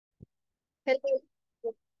Hello.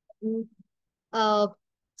 Mm, Uh,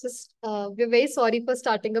 we're very sorry for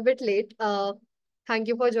starting a bit late. Thank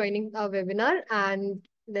you for joining our webinar and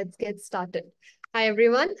let's get started. Hi,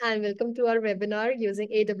 everyone, and welcome to our webinar using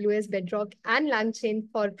AWS Bedrock and LangChain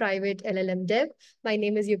for private LLM dev. My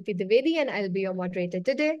name is Yukti Dwivedi and I'll be your moderator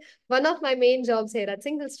today. One of my main jobs here at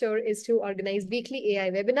SingleStore is to organize weekly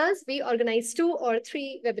AI webinars. We organize 2 or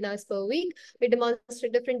 3 webinars per week. We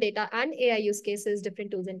demonstrate different data and AI use cases,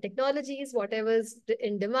 different tools and technologies, whatever's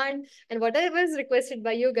in demand and whatever is requested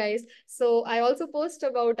by you guys. So I also post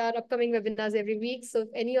about our upcoming webinars every week. So if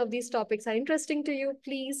any of these topics are interesting to you,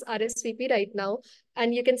 please RSVP right now.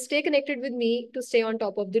 And you can stay connected with me to stay on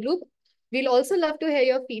top of the loop. We'll also love to hear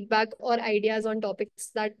your feedback or ideas on topics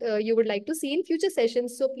that you would like to see in future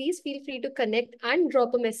sessions. So please feel free to connect and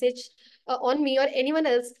drop a message on me or anyone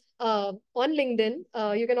else on LinkedIn.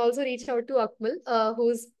 You can also reach out to Akmal,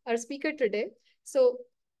 who's our speaker today. So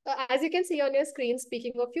as you can see on your screen,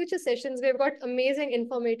 speaking of future sessions, we've got amazing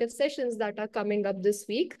informative sessions that are coming up this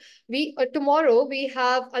week. Tomorrow we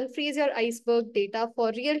have Unfreeze Your Iceberg data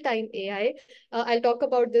for real-time AI. I'll talk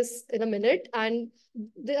about this in a minute. And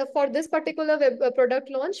for this particular product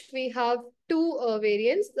launch, we have 2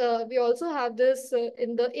 variants. We also have this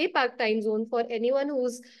in the APAC time zone for anyone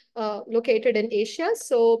who's located in Asia.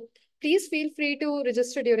 So please feel free to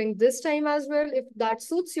register during this time as well if that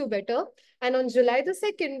suits you better. And on July the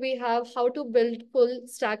 2nd, we have how to build full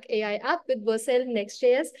stack AI app with Vercel,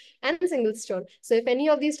 Next.js, and SingleStore. So if any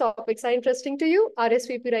of these topics are interesting to you,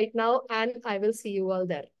 RSVP right now, and I will see you all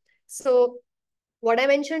there. So what I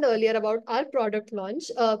mentioned earlier about our product launch,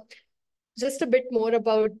 just a bit more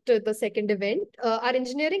about the second event. Our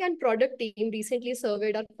engineering and product team recently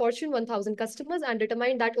surveyed our Fortune 1000 customers and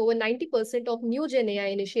determined that over 90% of new Gen AI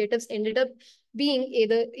initiatives ended up being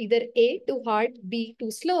either A, too hard, B, too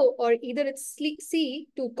slow, or either it's C,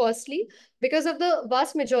 too costly, because of the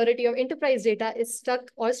vast majority of enterprise data is stuck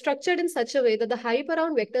or structured in such a way that the hype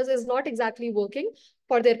around vectors is not exactly working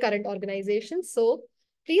for their current organization. So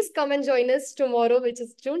please come and join us tomorrow, which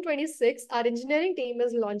is June 26th. Our engineering team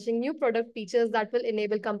is launching new product features that will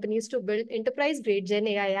enable companies to build enterprise-grade Gen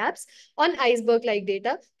AI apps on Iceberg-like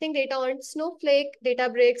data. Think data on Snowflake,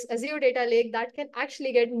 Databricks, Azure Data Lake that can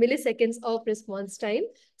actually get milliseconds of response time.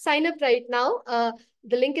 Sign up right now.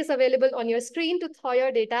 The link is available on your screen to thaw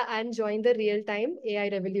your data and join the real-time AI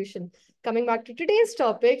revolution. Coming back to today's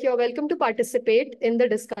topic, you're welcome to participate in the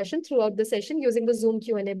discussion throughout the session using the Zoom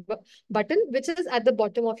Q&A button, which is at the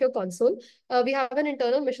bottom of your console. We have an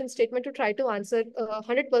internal mission statement to try to answer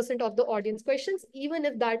 100% of the audience questions, even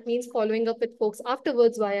if that means following up with folks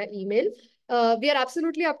afterwards via email. We are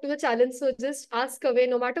absolutely up to the challenge, so just ask away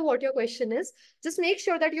no matter what your question is. Just make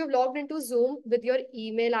sure that you've logged into Zoom with your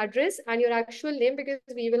email address and your actual name because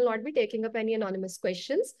we will not be taking up any anonymous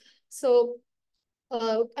questions. So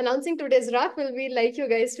announcing today's wrap will be like you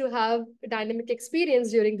guys to have dynamic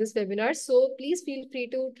experience during this webinar. So please feel free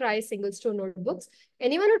to try SingleStore notebooks.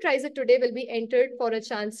 Anyone who tries it today will be entered for a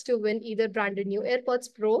chance to win either branded new AirPods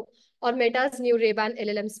Pro or Meta's new Ray-Ban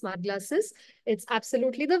LLM smart glasses. It's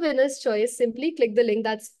absolutely the winner's choice. Simply click the link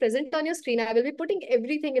that's present on your screen. I will be putting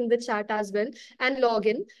everything in the chat as well and log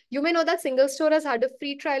in. You may know that SingleStore has had a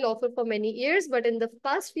free trial offer for many years, but in the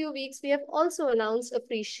past few weeks, we have also announced a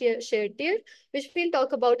free share tier which we'll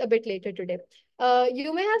talk about a bit later today.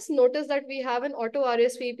 You may have noticed that we have an auto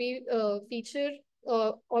RSVP feature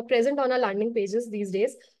or present on our landing pages these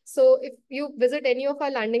days. So if you visit any of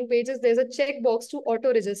our landing pages, there's a checkbox to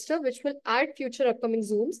auto register, which will add future upcoming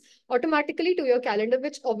Zooms automatically to your calendar,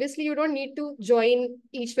 which obviously you don't need to join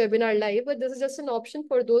each webinar live, but this is just an option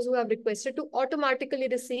for those who have requested to automatically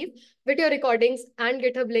receive video recordings and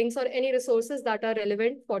GitHub links or any resources that are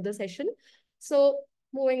relevant for the session. So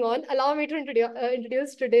moving on, allow me to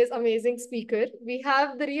introduce today's amazing speaker. We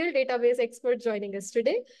have the real database expert joining us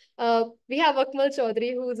today. We have Akmal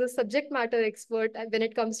Chaudhary, who is a subject matter expert when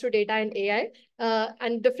it comes to data and AI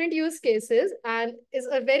and different use cases, and is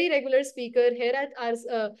a very regular speaker here at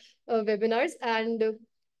our webinars. And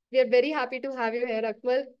we are very happy to have you here,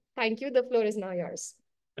 Akmal. Thank you. The floor is now yours.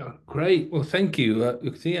 Oh, great. Well, thank you,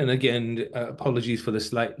 Ukti. And again, apologies for the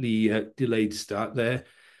slightly delayed start there.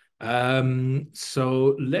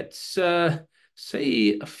 So let's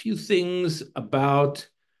say a few things about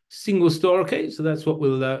SingleStore. Okay, so that's what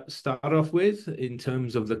we'll start off with in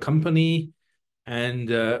terms of the company, and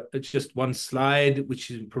just one slide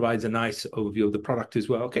which provides a nice overview of the product as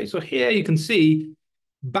well. Okay, so here you can see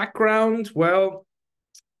background. Well,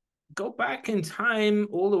 go back in time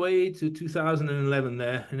all the way to 2011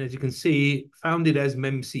 there, and as you can see, founded as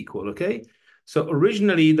MemSQL. Okay. So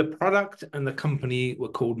originally, the product and the company were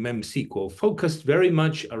called MemSQL, focused very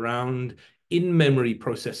much around in-memory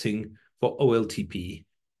processing for OLTP,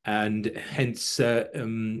 and hence,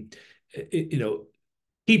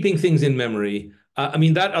 keeping things in memory. I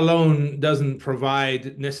mean, that alone doesn't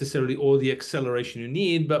provide necessarily all the acceleration you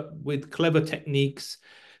need, but with clever techniques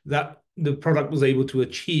that the product was able to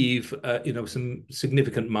achieve, some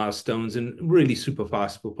significant milestones and really super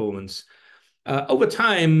fast performance. Over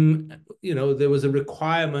time, there was a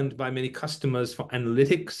requirement by many customers for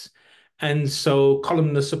analytics, and so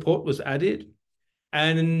columnar support was added.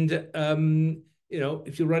 And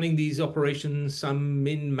if you're running these operations, some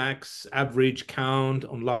min, max, average count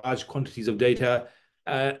on large quantities of data,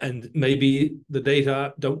 and maybe the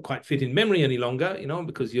data don't quite fit in memory any longer,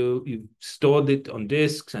 because you've stored it on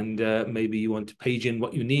disks, and maybe you want to page in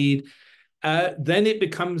what you need, then it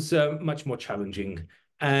becomes much more challenging.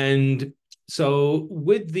 And so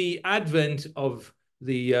with the advent of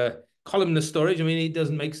the columnar storage, I mean, it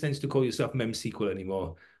doesn't make sense to call yourself MemSQL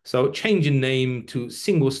anymore. So change in name to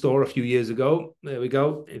SingleStore a few years ago. There we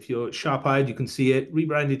go. If you're sharp-eyed, you can see it.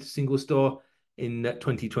 Rebranded to SingleStore in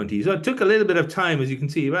 2020. So it took a little bit of time, as you can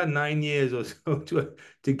see, about 9 years or so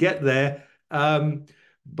to get there.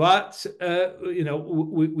 But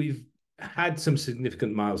we've had some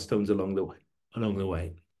significant milestones along the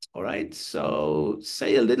way. All right. So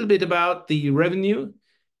say a little bit about the revenue.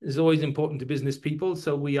 It's always important to business people.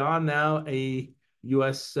 So we are now a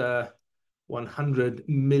US $100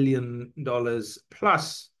 million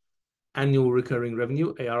plus annual recurring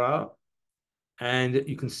revenue, ARR. And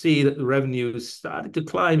you can see that the revenue started to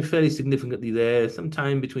climb fairly significantly there,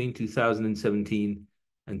 sometime between 2017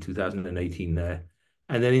 and 2018 there.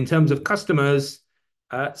 And then in terms of customers,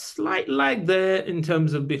 slight lag there in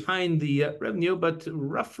terms of behind the revenue, but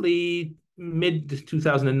roughly mid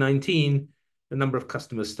 2019, the number of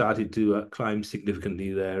customers started to climb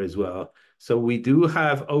significantly there as well. So we do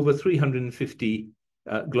have over 350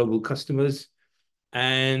 global customers.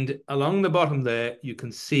 And along the bottom there, you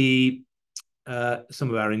can see some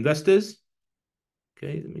of our investors.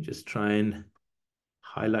 Okay, let me just try and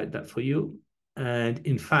highlight that for you. And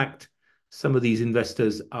in fact, some of these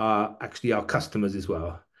investors are actually our customers as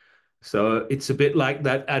well. So it's a bit like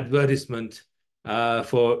that advertisement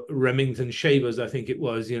for Remington shavers, I think it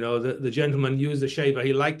was. The gentleman used the shaver.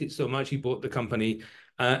 He liked it so much, he bought the company.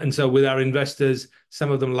 And so with our investors,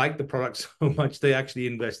 some of them liked the product so much, they actually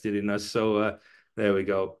invested in us. So there we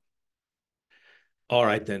go. All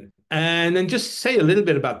right, then. And then just say a little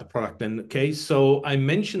bit about the product then. Okay, so I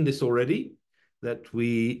mentioned this already, that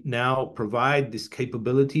we now provide this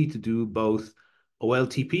capability to do both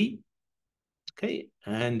OLTP, okay,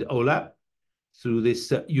 and OLAP through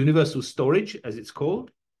this universal storage, as it's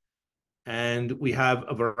called. And we have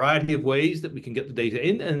a variety of ways that we can get the data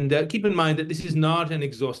in. And keep in mind that this is not an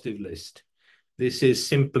exhaustive list. This is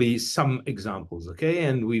simply some examples, okay?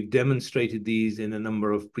 And we've demonstrated these in a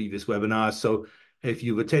number of previous webinars. So if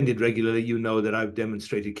you've attended regularly, you know that I've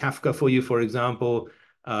demonstrated Kafka for you, for example.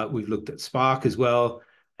 We've looked at Spark as well,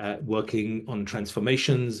 working on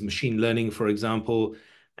transformations, machine learning, for example,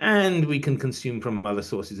 and we can consume from other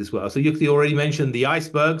sources as well. So Yukti already mentioned the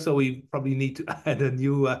iceberg, so we probably need to add a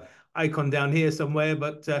new icon down here somewhere,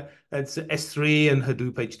 but that's S3 and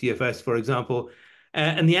Hadoop HDFS, for example.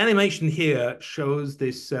 And the animation here shows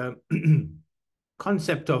this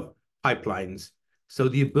concept of pipelines. So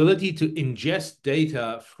the ability to ingest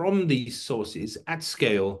data from these sources at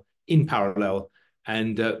scale in parallel,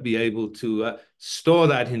 and be able to store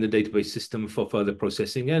that in the database system for further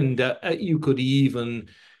processing. And you could even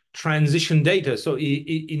transition data. So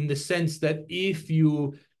in the sense that if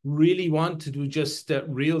you really want to do just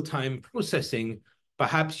real-time processing,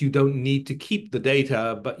 perhaps you don't need to keep the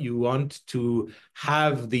data, but you want to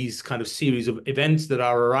have these kind of series of events that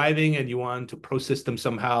are arriving and you want to process them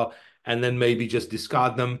somehow and then maybe just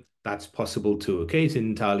discard them. That's possible too, okay? It's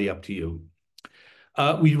entirely up to you.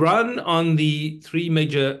 We run on the 3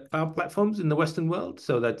 major cloud platforms in the Western world.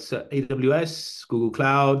 So that's AWS, Google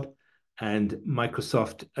Cloud, and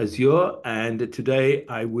Microsoft Azure. And today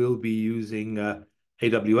I will be using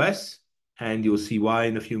AWS, and you'll see why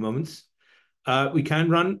in a few moments. We can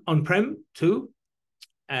run on-prem too,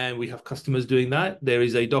 and we have customers doing that. There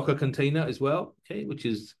is a Docker container as well, okay, which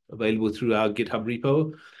is available through our GitHub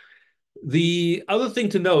repo. The other thing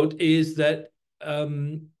to note is that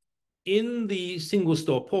in the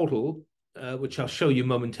SingleStore portal, which I'll show you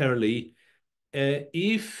momentarily,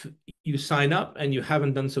 if you sign up and you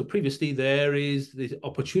haven't done so previously, there is the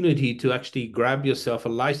opportunity to actually grab yourself a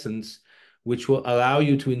license, which will allow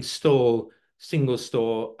you to install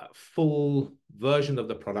SingleStore full version of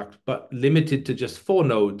the product, but limited to just 4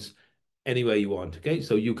 nodes anywhere you want. Okay,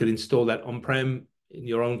 so you could install that on-prem in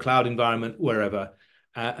your own cloud environment, wherever.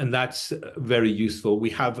 And that's very useful. We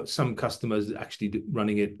have some customers actually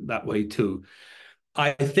running it that way too.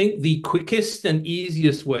 I think the quickest and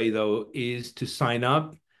easiest way, though, is to sign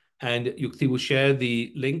up. And Yukti will share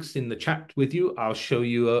the links in the chat with you. I'll show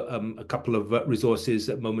you a couple of resources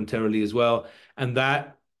momentarily as well. And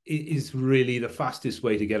that is really the fastest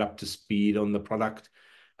way to get up to speed on the product,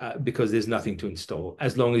 because there's nothing to install.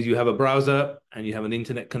 As long as you have a browser and you have an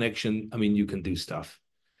internet connection, I mean, you can do stuff.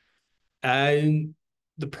 And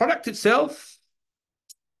the product itself,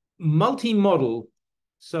 multi-model.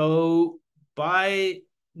 So by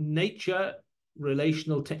nature,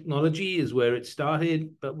 relational technology is where it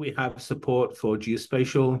started, but we have support for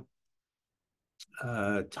geospatial,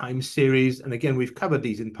 time series. And again, we've covered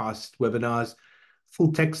these in past webinars.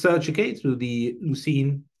 Full text search, okay, through the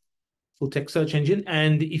Lucene full text search engine.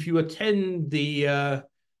 And if you attend the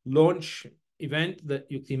launch event that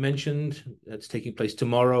Yukti mentioned, that's taking place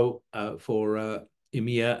tomorrow for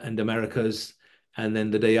EMEA and Americas, and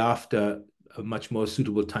then the day after, a much more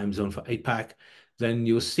suitable time zone for APAC, then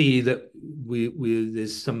you'll see that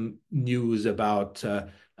there's some news about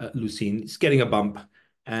Lucene. It's getting a bump,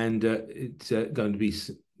 and it's going to be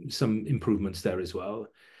some improvements there as well.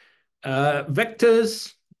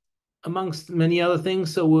 Vectors, amongst many other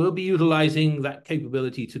things. So we'll be utilizing that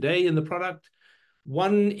capability today in the product.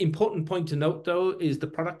 One important point to note, though, is the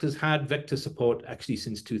product has had vector support actually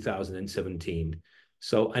since 2017.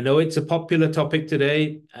 So I know it's a popular topic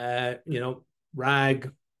today,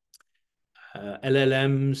 RAG,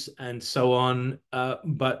 LLMs, and so on.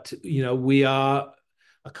 But we are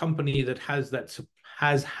a company that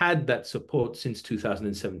has had that support since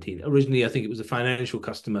 2017. Originally, I think it was a financial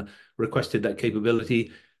customer requested that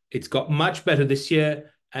capability. It's got much better this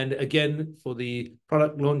year. And again, for the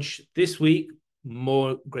product launch this week,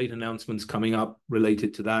 more great announcements coming up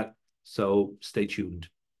related to that. So stay tuned.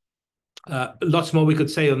 Lots more we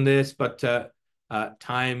could say on this, but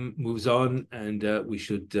time moves on, and we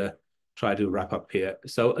should try to wrap up here.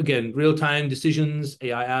 So again, real-time decisions,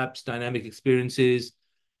 AI apps, dynamic experiences.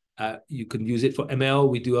 You can use it for ML.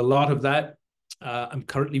 We do a lot of that. I'm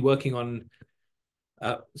currently working on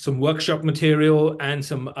some workshop material and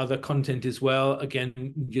some other content as well.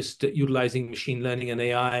 Again, just utilizing machine learning and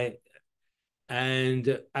AI.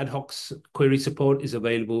 And ad hoc query support is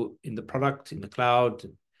available in the product, in the cloud.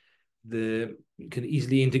 You can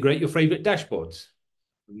easily integrate your favorite dashboards.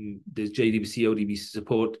 There's JDBC, ODBC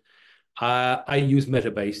support. I use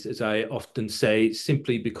Metabase, as I often say,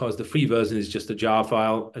 simply because the free version is just a jar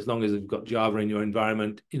file. As long as you've got Java in your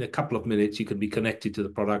environment, in a couple of minutes, you can be connected to the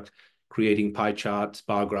product, creating pie charts,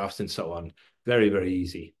 bar graphs, and so on. Very, very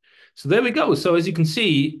easy. So there we go. So as you can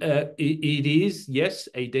see, it is, yes,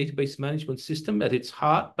 a database management system at its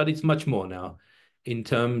heart, but it's much more now in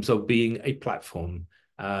terms of being a platform.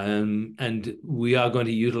 And we are going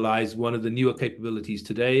to utilize one of the newer capabilities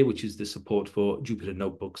today, which is the support for Jupyter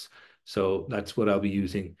Notebooks. So that's what I'll be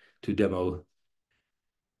using to demo.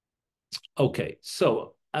 Okay,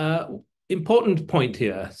 so important point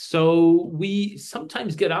here. So we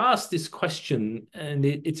sometimes get asked this question, and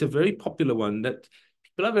it's a very popular one, that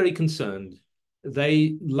people are very concerned.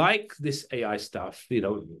 They like this AI stuff,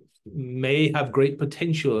 may have great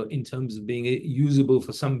potential in terms of being usable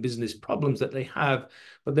for some business problems that they have,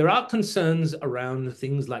 but there are concerns around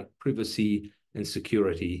things like privacy and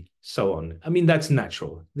security, so on. I mean, that's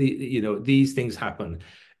natural. These things happen.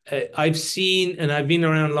 I've seen, and I've been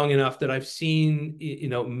around long enough that I've seen,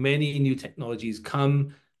 many new technologies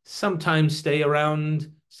come, sometimes stay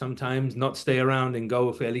around, sometimes not stay around and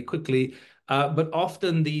go fairly quickly. But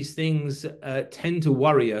often these things tend to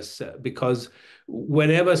worry us because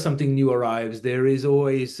whenever something new arrives, there is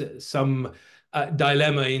always some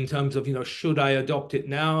dilemma in terms of, should I adopt it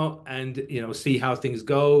now and, see how things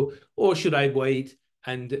go, or should I wait?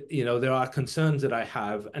 And, there are concerns that I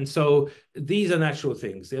have. And so these are natural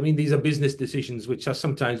things. I mean, these are business decisions, which are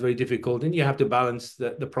sometimes very difficult, and you have to balance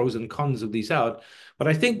the pros and cons of these out. But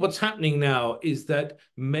I think what's happening now is that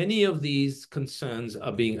many of these concerns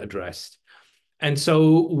are being addressed. And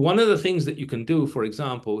so one of the things that you can do, for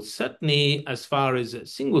example, certainly as far as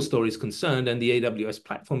SingleStore is concerned and the AWS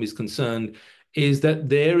platform is concerned, is that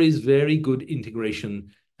there is very good integration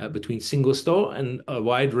between SingleStore and a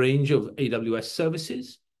wide range of AWS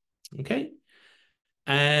services. Okay.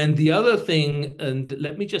 And the other thing, and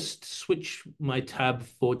let me just switch my tab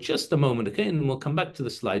for just a moment, okay, and we'll come back to the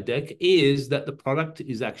slide deck, is that the product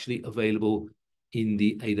is actually available in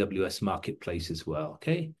the AWS marketplace as well.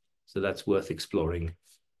 Okay. So that's worth exploring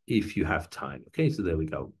if you have time. Okay, so there we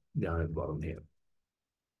go, down at the bottom here.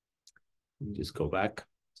 Just go back.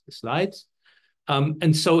 slides.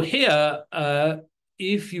 And so here,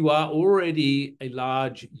 if you are already a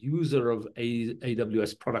large user of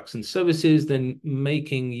AWS products and services, then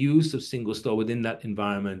making use of SingleStore within that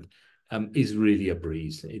environment is really a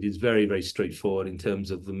breeze. It is very, very straightforward in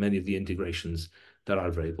terms of many of the integrations that are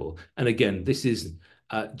available. And again, this is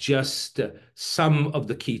just some of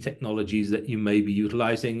the key technologies that you may be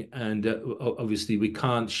utilizing. And obviously, we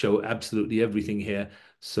can't show absolutely everything here.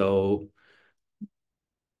 So,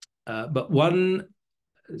 but one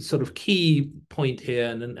sort of key point here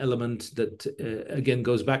and an element that, again,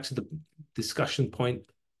 goes back to the discussion point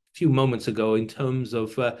a few moments ago in terms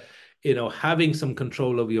of, having some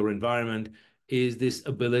control over your environment is this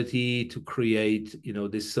ability to create,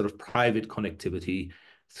 this sort of private connectivity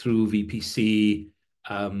through VPC,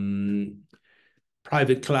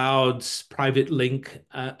 private clouds, private link,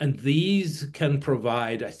 and these can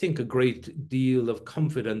provide, I think, a great deal of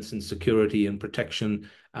confidence and security and protection,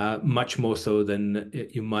 much more so than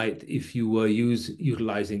you might if you were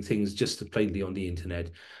utilizing things just plainly on the internet.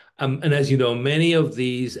 And as you know, many of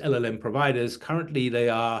these LLM providers, currently they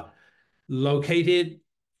are located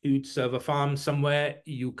huge server farm somewhere.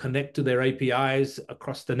 You connect to their APIs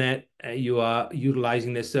across the net. You are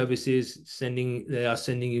utilizing their services, they are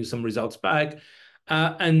sending you some results back.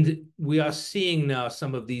 And we are seeing now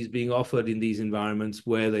some of these being offered in these environments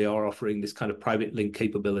where they are offering this kind of private link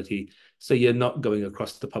capability. So you're not going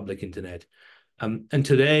across the public internet. And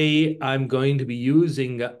today I'm going to be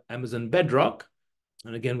using Amazon Bedrock.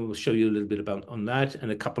 And again, we will show you a little bit about on that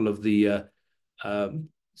and a couple of the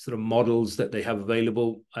sort of models that they have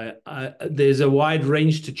available. There's a wide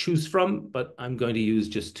range to choose from, but I'm going to use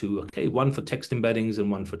just two. Okay, one for text embeddings and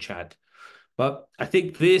one for chat. But I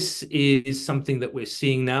think this is something that we're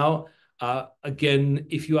seeing now. Again,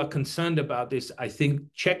 if you are concerned about this, I think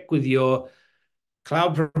check with your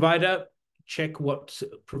cloud provider, check what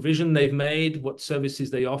provision they've made, what services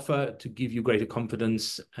they offer to give you greater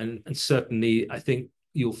confidence. And certainly, I think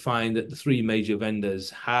you'll find that the three major vendors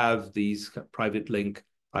have these private link,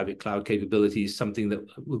 private cloud capabilities, something that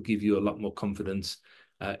will give you a lot more confidence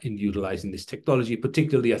in utilizing this technology.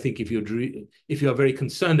 Particularly, I think if you are very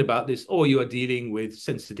concerned about this, or you are dealing with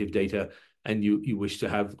sensitive data and you wish to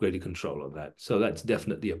have greater control of that. So that's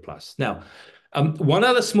definitely a plus. Now, one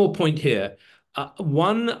other small point here.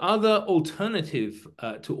 One other alternative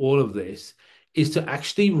to all of this is to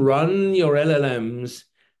actually run your LLMs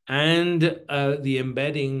and the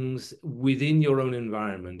embeddings within your own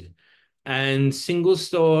environment. And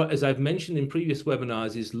SingleStore, as I've mentioned in previous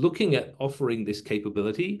webinars, is looking at offering this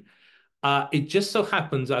capability. It just so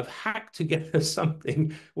happens I've hacked together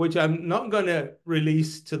something which I'm not going to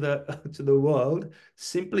release to the world,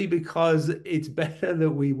 simply because it's better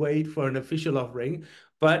that we wait for an official offering.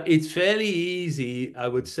 But it's fairly easy, I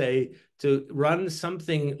would say, to run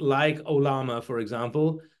something like Olama, for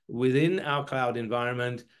example, within our cloud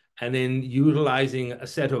environment, and then utilizing a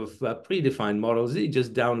set of predefined models. You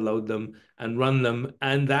just download them and run them,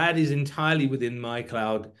 and that is entirely within my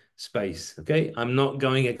cloud space. Okay, I'm not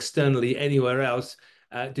going externally anywhere else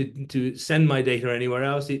to send my data anywhere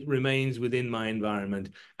else. It remains within my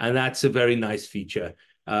environment, and that's a very nice feature.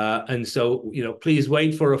 And so, please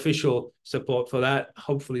wait for official support for that.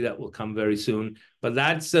 Hopefully that will come very soon, but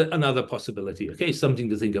that's another possibility. Okay, something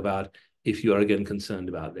to think about if you are again concerned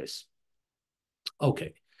about this.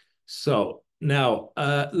 Okay, so now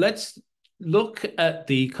let's look at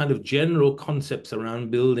the kind of general concepts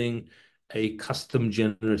around building a custom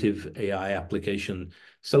generative AI application.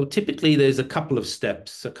 So typically there's a couple of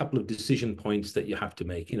steps, a couple of decision points that you have to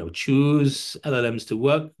make. Choose LLMs to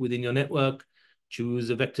work within your network, choose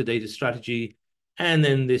a vector data strategy, and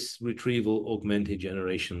then this retrieval augmented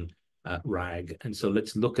generation RAG. And so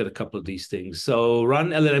let's look at a couple of these things. So run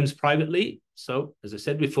LLMs privately. So as I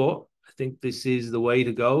said before, I think this is the way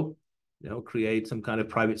to go. Create some kind of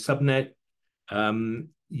private subnet.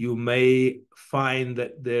 You may find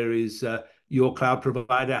that there is your cloud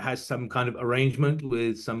provider has some kind of arrangement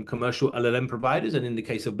with some commercial LLM providers. And in the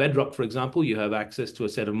case of Bedrock, for example, you have access to a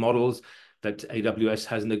set of models that AWS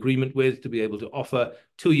has an agreement with to be able to offer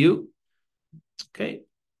to you. Okay.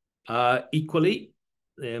 Equally,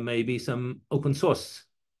 there may be some open source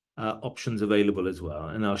options available as well.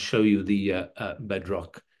 And I'll show you the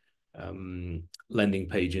Bedrock landing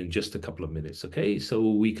page in just a couple of minutes. Okay,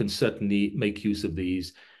 so we can certainly make use of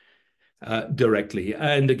these directly.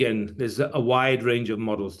 And again, there's a wide range of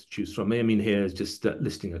models to choose from. I mean, here is just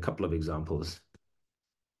listing a couple of examples.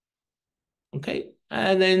 Okay,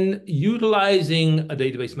 and then utilizing a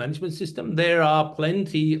database management system, there are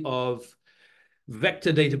plenty of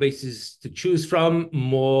vector databases to choose from,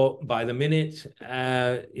 more by the minute.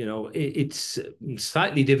 It's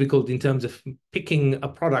slightly difficult in terms of picking a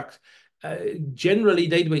product. Generally,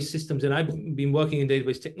 database systems, and I've been working in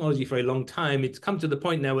database technology for a long time, it's come to the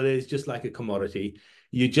point now where it's just like a commodity.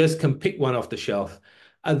 You just can pick one off the shelf.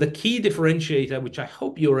 The key differentiator, which I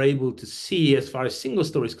hope you're able to see as far as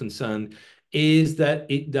SingleStore is concerned, is that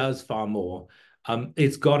it does far more.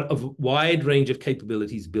 It's got a wide range of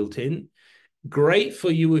capabilities built in. Great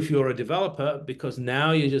for you if you're a developer, because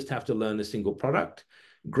now you just have to learn a single product.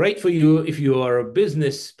 Great for you if you are a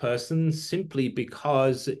business person, simply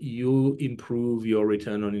because you improve your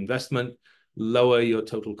return on investment, lower your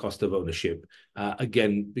total cost of ownership,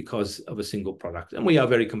 again, because of a single product. And we are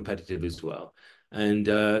very competitive as well.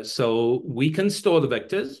 And so we can store the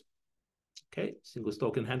vectors. Okay,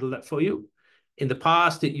 SingleStore can handle that for you. In the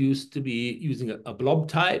past, it used to be using a blob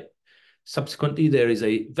type. Subsequently, there is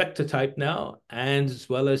a vector type now, and as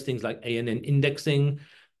well as things like ANN indexing.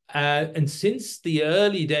 And since the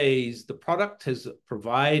early days, the product has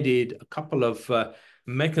provided a couple of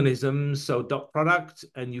mechanisms. So dot product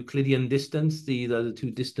and Euclidean distance, these are the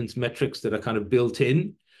two distance metrics that are kind of built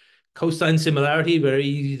in. Cosine similarity, very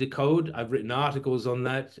easy to code. I've written articles on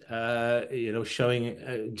that,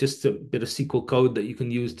 showing just a bit of SQL code that you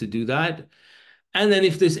can use to do that. And then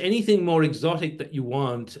if there's anything more exotic that you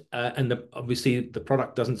want, obviously the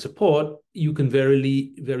product doesn't support, you can very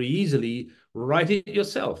easily write it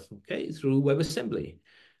yourself, okay, through WebAssembly.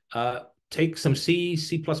 Take some C,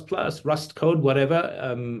 C++, Rust code,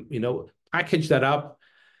 whatever, package that up,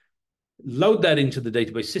 load that into the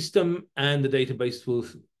database system, and the database will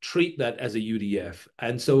treat that as a UDF.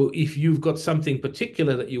 And so if you've got something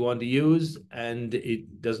particular that you want to use and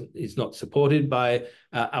it's not supported by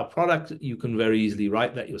our product, you can very easily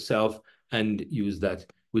write that yourself and use that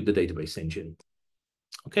with the database engine.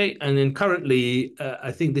 Okay, and then currently,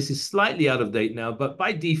 I think this is slightly out of date now, but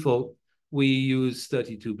by default, we use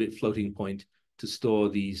 32-bit floating point to store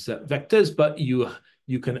these vectors, but you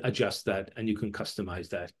can adjust that and you can customize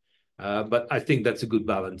that. But I think that's a good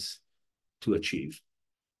balance to achieve.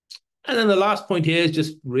 And then the last point here is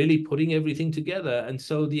just really putting everything together. And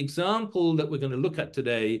so the example that we're going to look at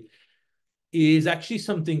today is actually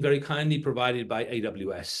something very kindly provided by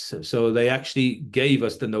AWS. So they actually gave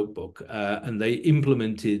us the notebook and they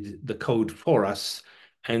implemented the code for us.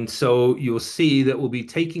 And so you'll see that we'll be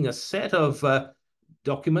taking a set of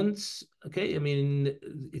documents. Okay, I mean,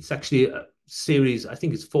 it's actually a series, I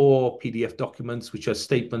think it's 4 PDF documents, which are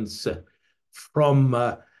statements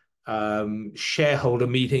from shareholder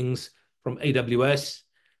meetings from AWS.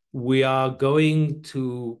 We are going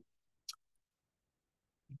to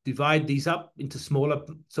divide these up into smaller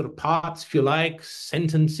sort of parts, if you like,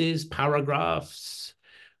 sentences, paragraphs.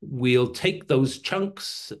 We'll take those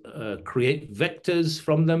chunks, create vectors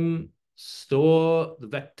from them, store the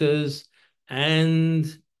vectors and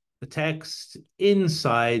the text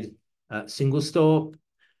inside SingleStore.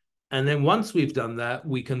 And then once we've done that,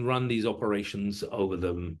 we can run these operations over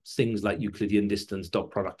them, things like Euclidean distance, dot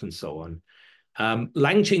product, and so on.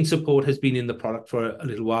 LangChain support has been in the product for a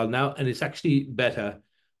little while now, and it's actually better.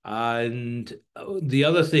 And the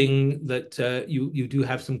other thing that you do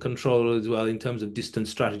have some control as well in terms of distance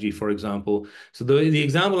strategy, for example. So the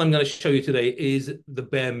example I'm going to show you today is the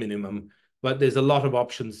bare minimum, but there's a lot of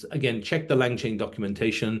options. Again, check the LangChain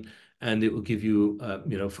documentation, and it will give you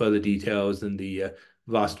further details and the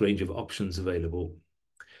vast range of options available.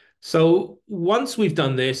 So once we've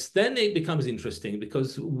done this, then it becomes interesting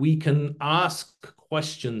because we can ask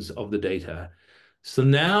questions of the data. So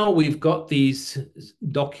now we've got these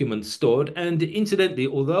documents stored. And incidentally,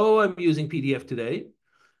 although I'm using PDF today,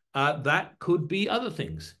 that could be other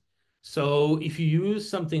things. So if you use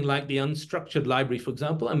something like the unstructured library, for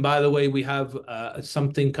example, and by the way, we have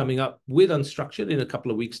something coming up with unstructured in a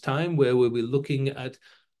couple of weeks' time where we'll be looking at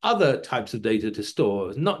other types of data to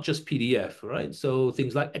store, not just PDF, right? So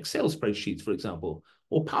things like Excel spreadsheets, for example,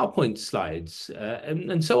 or PowerPoint slides,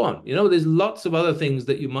 and so on. There's lots of other things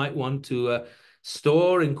that you might want to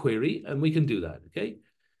store and query, and we can do that, okay?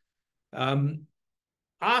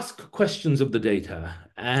 Ask questions of the data,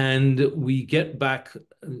 and we get back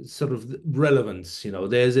sort of relevance.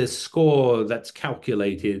 There's a score that's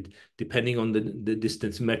calculated depending on the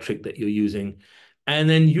distance metric that you're using. And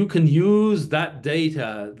then you can use that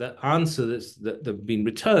data, that answers that have been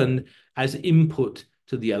returned as input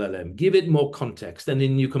to the LLM. Give it more context, and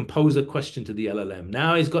then you can pose a question to the LLM.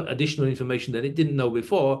 Now it's got additional information that it didn't know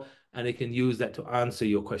before, and it can use that to answer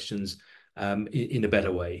your questions in a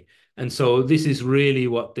better way. And so this is really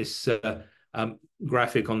what this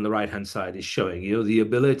graphic on the right-hand side is showing you, the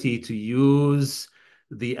ability to use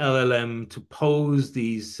the LLM to pose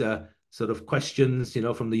these sort of questions,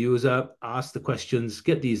 from the user, ask the questions,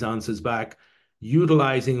 get these answers back,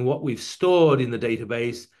 utilizing what we've stored in the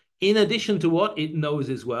database, in addition to what it knows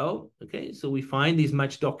as well. Okay, so we find these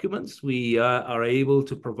matched documents. We are able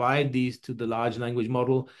to provide these to the large language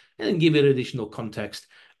model and then give it additional context.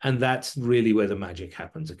 And that's really where the magic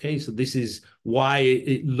happens. Okay, so this is why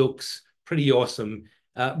it looks pretty awesome.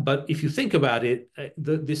 But if you think about it,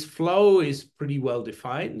 this flow is pretty well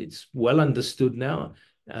defined. It's well understood now.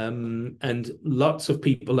 And lots of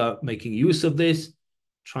people are making use of this,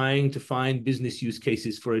 trying to find business use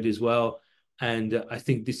cases for it as well. And I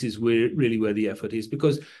think this is really where the effort is,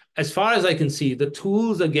 because as far as I can see, the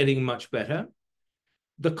tools are getting much better.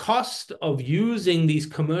 The cost of using these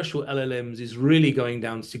commercial LLMs is really going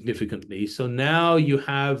down significantly. So now you're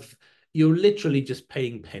literally just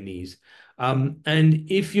paying pennies. And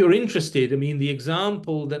if you're interested, I mean, the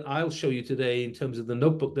example that I'll show you today in terms of the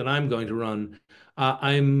notebook that I'm going to run,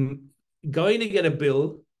 I'm going to get a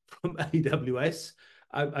bill from AWS.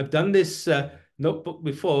 I've done this notebook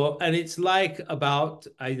before, and it's like about,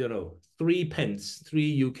 I don't know, 3 pence,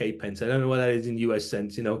 3 UK pence. I don't know what that is in US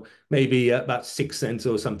cents, maybe about 6 cents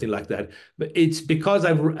or something like that. But it's because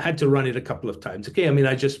I've had to run it a couple of times. Okay, I mean,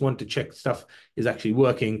 I just want to check stuff is actually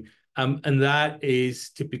working. And that is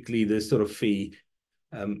typically the sort of fee,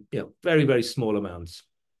 very, very small amounts.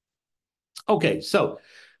 Okay, so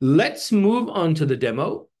let's move on to the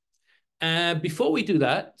demo. Before we do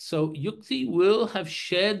that, so Yukti will have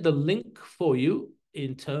shared the link for you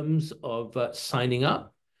in terms of signing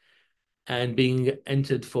up and being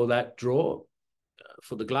entered for that draw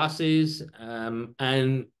for the glasses,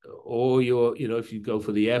 or if you go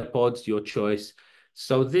for the AirPods, your choice.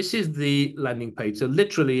 So this is the landing page. So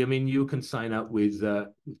literally, I mean, you can sign up with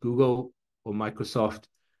Google or Microsoft,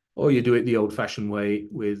 or you do it the old-fashioned way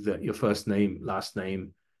with your first name, last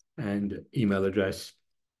name, and email address.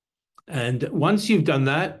 And once you've done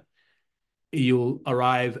that, you'll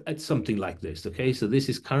arrive at something like this. Okay, so this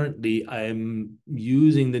is currently, I'm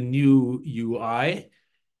using the new UI.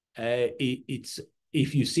 It's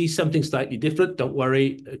if you see something slightly different, don't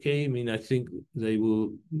worry. Okay, I mean, I think they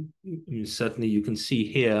will. I mean, certainly, you can see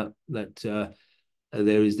here that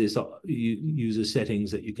there is this user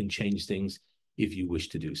settings that you can change things if you wish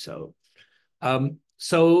to do so.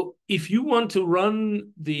 So if you want to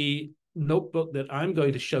run the notebook that I'm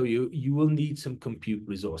going to show you, you will need some compute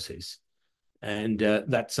resources, and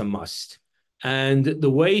that's a must. And the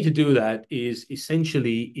way to do that is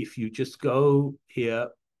essentially, if you just go here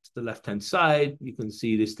to the left-hand side, you can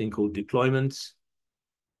see this thing called deployments.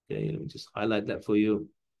 Okay, let me just highlight that for you.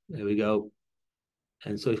 There we go.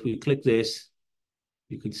 And so if we click this,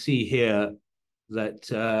 you can see here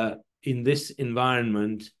that in this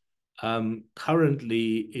environment,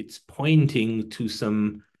 currently it's pointing to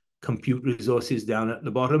some compute resources down at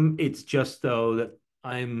the bottom. It's just though that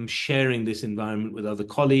I'm sharing this environment with other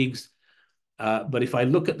colleagues. But if I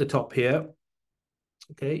look at the top here,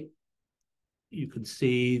 okay, you can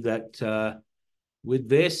see that with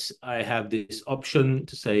this, I have this option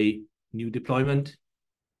to say new deployment,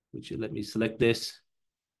 which let me select this.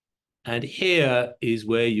 And here is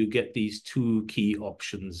where you get these two key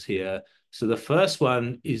options here. So the first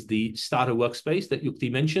one is the starter workspace that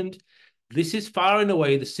Yukti mentioned. This is far and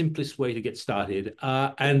away the simplest way to get started.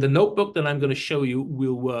 And the notebook that I'm going to show you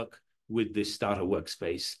will work with this starter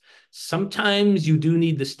workspace. Sometimes you do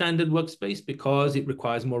need the standard workspace because it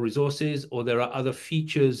requires more resources, or there are other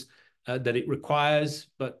features that it requires.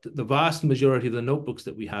 But the vast majority of the notebooks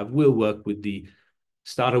that we have will work with the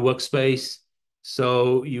starter workspace.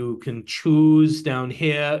 So you can choose down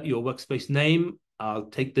here your workspace name. I'll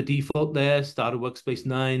take the default there, starter workspace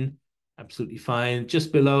 9. Absolutely fine.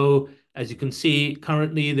 Just below, as you can see,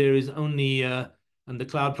 currently there is only, on the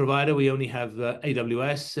cloud provider, we only have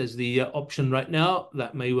AWS as the option right now.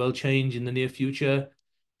 That may well change in the near future.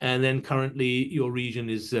 And then currently your region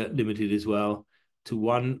is limited as well to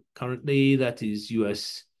one currently. That is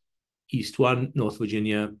US East 1, North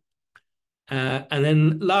Virginia. And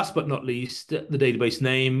then last but not least, the database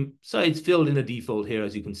name. So it's filled in the default here,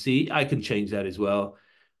 as you can see. I can change that as well,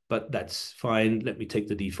 but that's fine. Let me take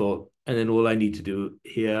the default. And then all I need to do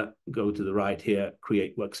here, go to the right here,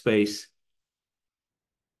 create workspace.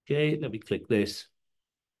 Okay, let me click this.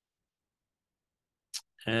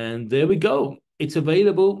 And there we go. It's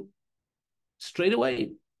available straight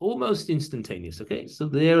away, almost instantaneous. Okay, so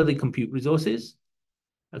there are the compute resources.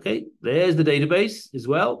 Okay, there's the database as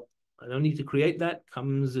well. I don't need to create that,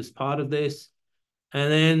 comes as part of this.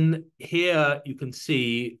 And then here you can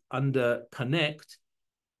see under connect,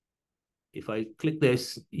 if I click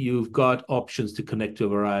this, you've got options to connect to a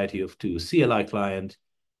variety of tools. CLI client,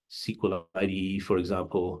 SQL IDE, for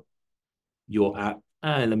example, your app.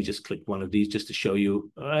 And let me just click one of these just to show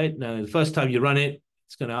you. All right, now the first time you run it,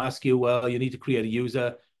 it's going to ask you, well, you need to create a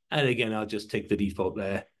user. And again, I'll just take the default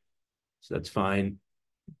there. So that's fine.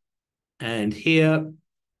 And here,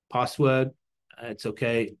 password, it's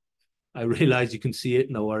okay. I realize you can see it,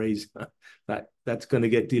 no worries. That's going to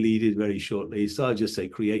get deleted very shortly. So I'll just say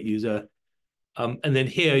create user. And then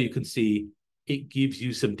here you can see it gives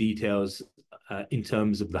you some details in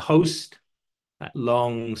terms of the host. That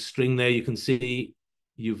long string there, you can see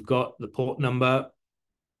you've got the port number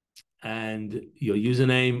and your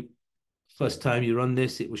username. First time you run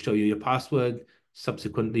this, it will show you your password.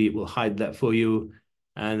 Subsequently, it will hide that for you.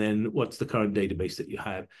 And then what's the current database that you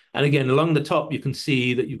have. And again, along the top, you can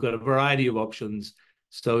see that you've got a variety of options.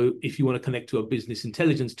 So if you want to connect to a business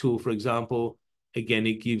intelligence tool, for example, again,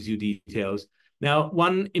 it gives you details. Now,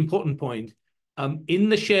 one important point, in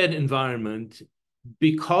the shared environment,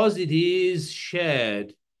 because it is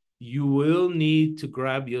shared, you will need to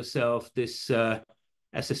grab yourself this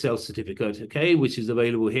SSL certificate, okay, which is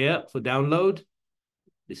available here for download,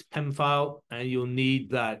 this PEM file, and you'll need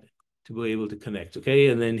that to be able to connect, okay?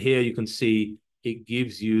 And then here you can see it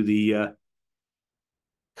gives you the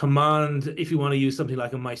command. If you want to use something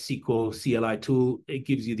like a MySQL CLI tool, it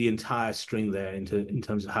gives you the entire string there in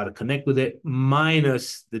terms of how to connect with it,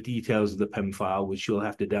 minus the details of the PEM file, which you'll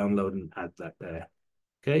have to download and add that there,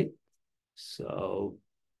 okay? So,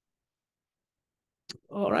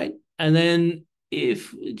 all right. And then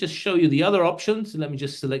if just show you the other options, let me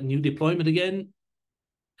just select new deployment again.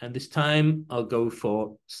 And this time I'll go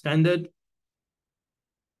for standard.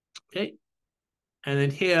 Okay. And then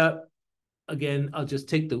here, again, I'll just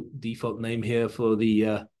take the default name here for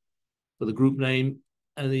the group name.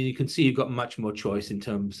 And then you can see you've got much more choice in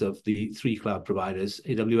terms of the three cloud providers,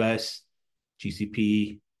 AWS,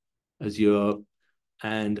 GCP, Azure,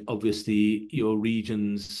 and obviously your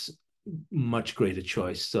region's much greater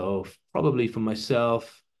choice. So probably for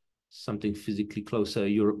myself, something physically closer,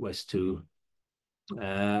 Europe West 2.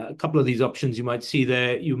 A couple of these options you might see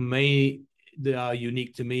there, they are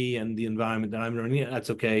unique to me and the environment that I'm running. That's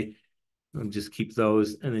okay. I'll just keep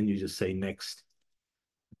those. And then you just say next.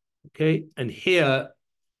 Okay. And here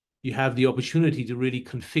you have the opportunity to really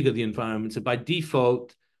configure the environment. So by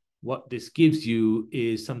default, what this gives you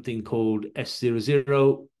is something called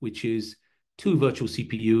S00, which is 2 virtual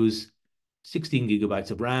CPUs, 16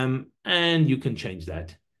 gigabytes of RAM, and you can change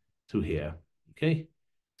that through here, okay?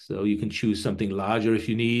 So you can choose something larger if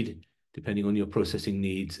you need, depending on your processing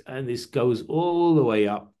needs. And this goes all the way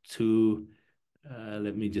up to,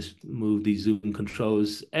 let me just move these Zoom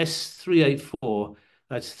controls, S384,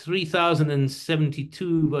 that's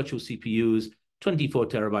 3,072 virtual CPUs, 24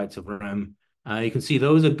 terabytes of RAM. You can see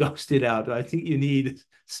those are ghosted out. I think you need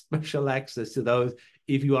special access to those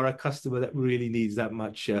if you are a customer that really needs that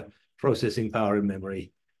much processing power and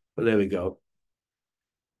memory. But there we go.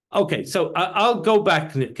 Okay, so I'll go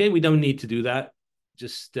back. Okay, we don't need to do that.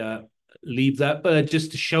 Just leave that, but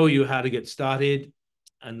just to show you how to get started.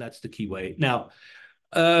 And that's the key way. Now,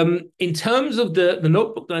 in terms of the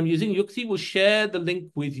notebook that I'm using, Yuxi will share the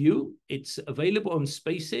link with you. It's available on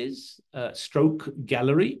Spaces, stroke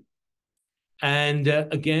gallery. And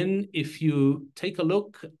again, if you take a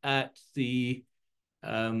look at the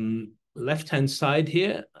left-hand side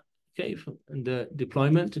here, okay, and the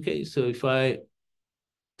deployment, okay, so if I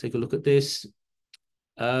take a look at this,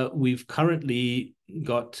 we've currently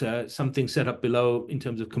got something set up below in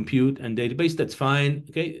terms of compute and database. That's fine.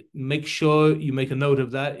 Okay, make sure you make a note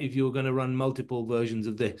of that if you're going to run multiple versions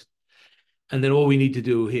of this. And then all we need to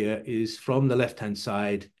do here is from the left-hand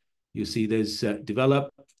side, you see there's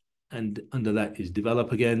develop, and under that is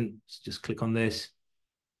develop again. So just click on this.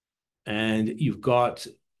 And you've got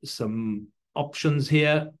some options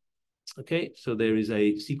here. Okay, so there is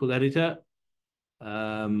a SQL editor.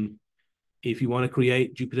 If you want to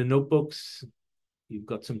create Jupyter notebooks, you've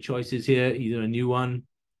got some choices here, either a new one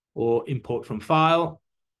or import from file.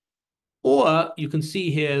 Or you can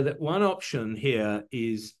see here that one option here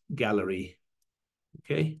is gallery.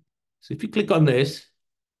 Okay, so if you click on this,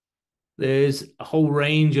 there's a whole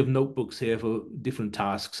range of notebooks here for different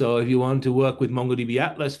tasks. So if you want to work with MongoDB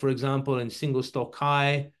Atlas, for example, and SingleStore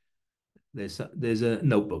Kai, there's a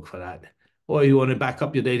notebook for that. Or you want to back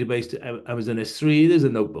up your database to Amazon S3, there's a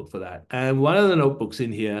notebook for that. And one of the notebooks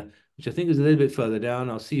in here, which I think is a little bit further down,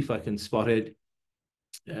 I'll see if I can spot it.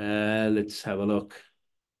 Let's have a look.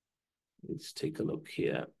 Let's take a look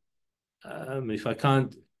here. If I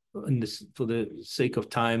can't, for the sake of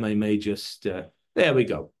time, I may just, there we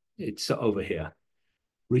go. It's over here.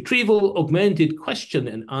 retrieval, augmented question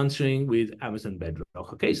and answering with Amazon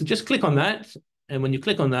Bedrock. Okay, so just click on that. And when you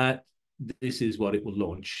click on that, this is what it will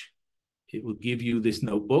launch. It will give you this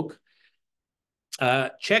notebook.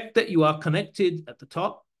 Check that you are connected at the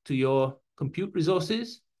top to your compute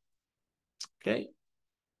resources. Okay.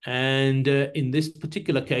 And in this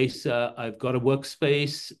particular case, I've got a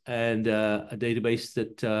workspace and a database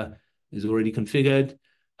that is already configured.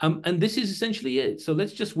 And this is essentially it. So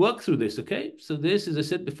let's just work through this, okay? So this, as I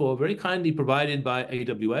said before, very kindly provided by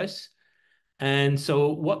AWS. And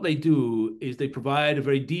so what they do is they provide a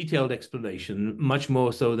very detailed explanation, much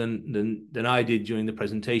more so than I did during the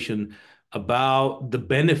presentation, about the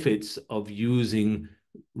benefits of using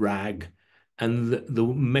RAG and the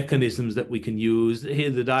mechanisms that we can use.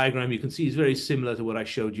 Here, the diagram you can see is very similar to what I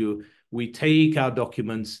showed you. We take our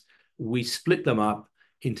documents, we split them up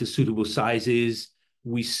into suitable sizes,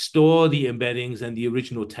 we store the embeddings and the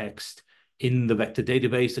original text in the vector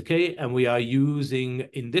database, okay? And we are using,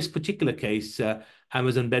 in this particular case,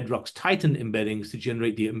 Amazon Bedrock's Titan embeddings to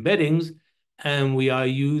generate the embeddings, and we are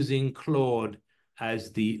using Claude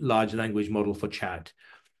as the large language model for chat.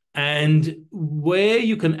 And where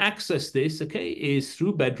you can access this, okay, is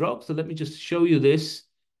through Bedrock. So let me just show you this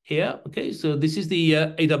here. Okay, so this is the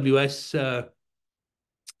AWS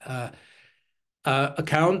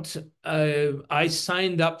account. I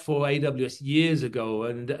signed up for AWS years ago,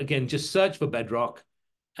 and again, just search for Bedrock.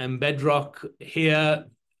 And Bedrock here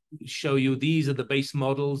show you these are the base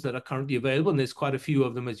models that are currently available, and there's quite a few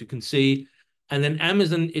of them, as you can see. And then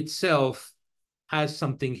Amazon itself has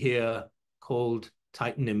something here called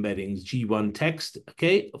Titan embeddings, G1 text,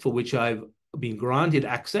 okay, for which I've been granted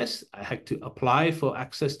access. I had to apply for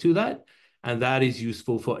access to that, and that is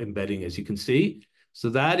useful for embedding, as you can see. So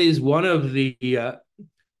that is one of the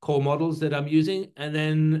core models that I'm using. And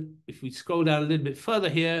then if we scroll down a little bit further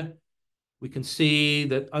here, we can see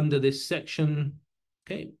that under this section,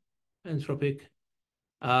 okay, Anthropic,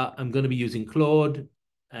 I'm going to be using Claude.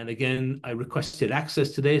 And again, I requested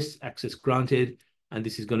access to this, access granted, and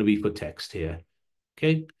this is going to be for text here.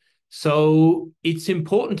 Okay, so it's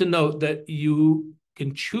important to note that you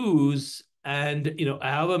can choose, and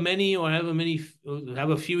however many or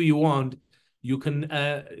however few you want, you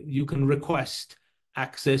can request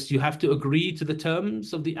access. You have to agree to the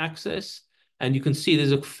terms of the access, and you can see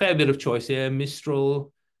there's a fair bit of choice here: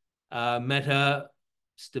 Mistral, Meta,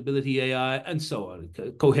 Stability AI, and so on.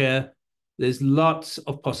 Cohere. There's lots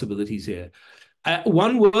of possibilities here.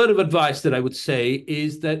 One word of advice that I would say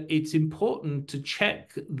is that it's important to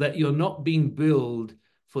check that you're not being billed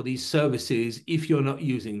for these services if you're not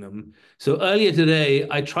using them. So earlier today,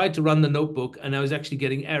 I tried to run the notebook and I was actually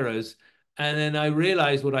getting errors. And then I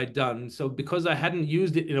realized what I'd done. So because I hadn't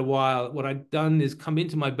used it in a while, what I'd done is come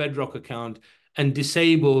into my Bedrock account and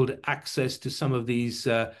disabled access to some of these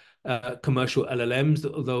commercial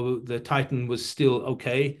LLMs, although the Titan was still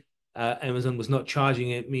okay. Amazon was not charging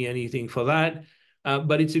me anything for that.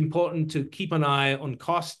 But it's important to keep an eye on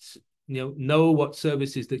costs, know what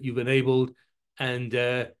services that you've enabled, and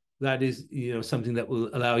that is something that will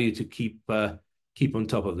allow you to keep on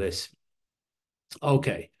top of this.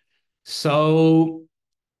 Okay, so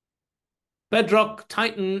Bedrock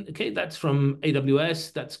Titan, okay, that's from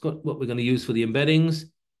AWS. That's got what we're going to use for the embeddings.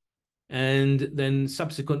 And then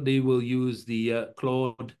subsequently, we'll use the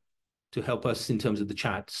Claude to help us in terms of the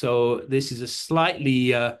chat. So this is a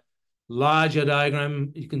slightly larger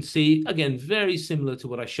diagram. You can see, again, very similar to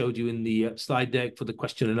what I showed you in the slide deck for the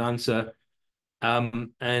question and answer.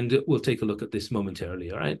 And we'll take a look at this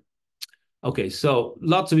momentarily, all right? Okay, so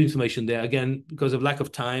lots of information there. Again, because of lack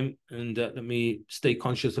of time, and let me stay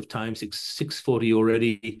conscious of time, 6:40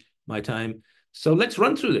 already, my time. So let's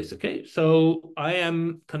run through this, okay? So I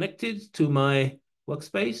am connected to my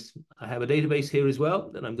workspace. I have a database here as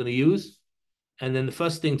well that I'm going to use. And then the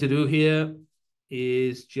first thing to do here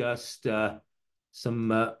is just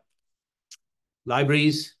some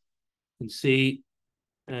libraries. You can see,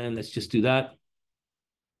 and let's just do that.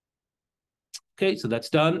 Okay, so that's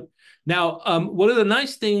done. Now, one of the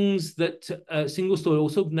nice things that SingleStore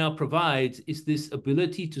also now provides is this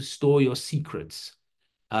ability to store your secrets.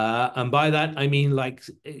 And by that, I mean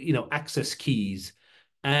access keys.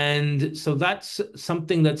 And so that's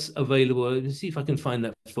something that's available. Let me see if I can find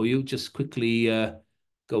that for you. Just quickly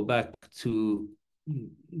go back to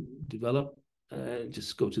develop.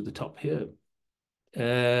 Just go to the top here.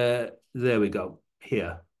 There we go,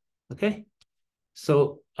 here. Okay.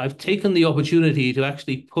 So I've taken the opportunity to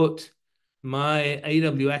actually put my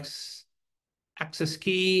AWS access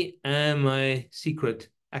key and my secret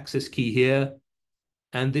access key here.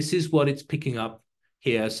 And this is what it's picking up.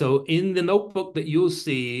 here. So in the notebook that you'll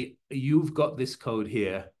see, you've got this code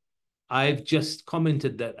here. I've just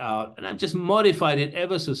commented that out, and I've just modified it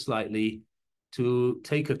ever so slightly to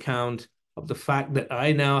take account of the fact that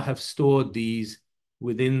I now have stored these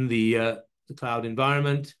within the cloud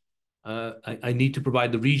environment. I need to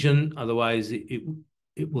provide the region, otherwise it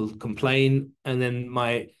will complain. And then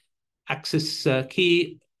my access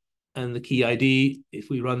key and the key ID, if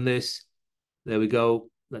we run this, there we go,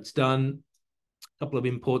 that's done. A couple of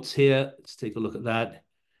imports here. Let's take a look at that.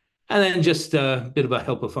 And then just a bit of a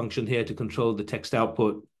helper function here to control the text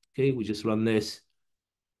output. Okay, we just run this.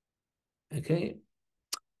 Okay.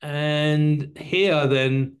 And here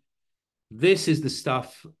then, this is the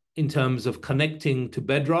stuff in terms of connecting to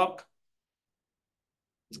Bedrock.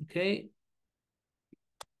 Okay.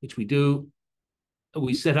 Which we do.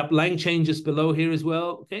 We set up LangChain just below here as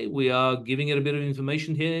well. Okay, we are giving it a bit of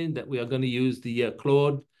information here that we are going to use the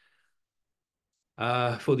Claude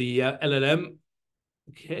for the LLM.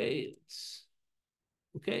 Okay,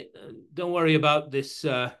 okay. Don't worry about this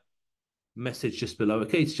message just below.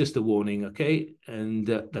 Okay, it's just a warning. Okay, and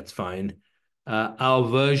that's fine. Our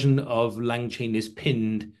version of LangChain is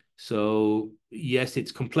pinned, so yes,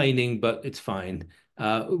 it's complaining, but it's fine.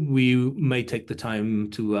 We may take the time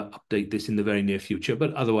to update this in the very near future,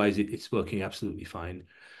 but otherwise it's working absolutely fine.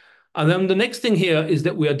 And then the next thing here is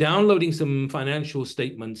that we are downloading some financial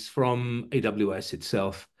statements from AWS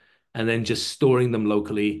itself, and then just storing them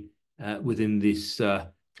locally within this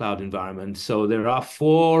cloud environment. So there are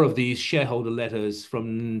 4 of these shareholder letters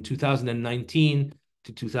from 2019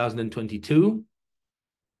 to 2022.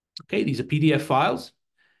 Okay, these are PDF files.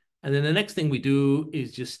 And then the next thing we do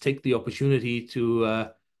is just take the opportunity to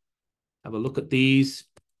have a look at these,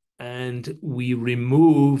 and we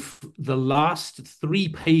remove the last 3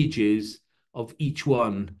 pages of each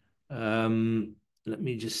one. Let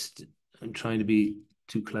me just, I'm trying to be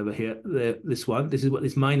too clever here. This one, this is what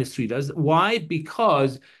this -3 does. Why?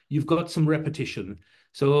 Because you've got some repetition.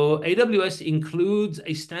 So AWS includes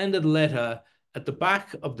a standard letter at the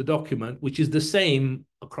back of the document, which is the same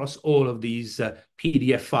across all of these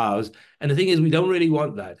PDF files. And the thing is, we don't really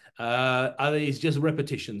want that. It's just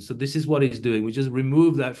repetition. So this is what it's doing. We just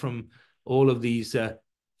remove that from all of these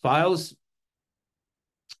files.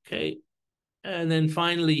 Okay. And then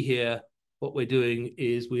finally here, what we're doing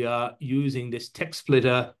is we are using this text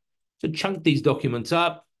splitter to chunk these documents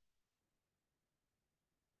up.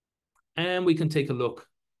 And we can take a look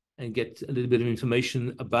and get a little bit of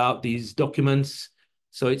information about these documents.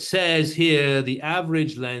 So it says here the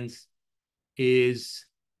average length is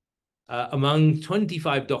among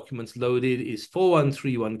 25 documents loaded is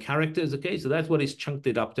 4131 characters. Okay, so that's what it's chunked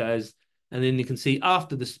it up as. And then you can see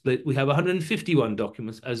after the split, we have 151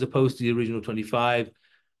 documents as opposed to the original 25.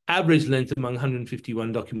 Average length among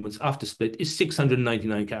 151 documents after split is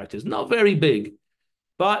 699 characters. Not very big,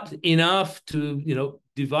 but enough to, you know,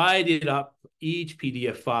 divide it up, each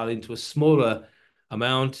PDF file, into a smaller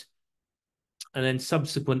amount. And then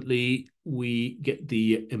subsequently, we get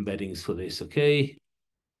the embeddings for this, okay?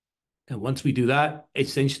 And once we do that,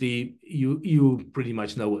 essentially, you pretty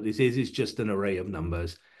much know what this is. It's just an array of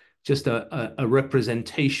numbers, just a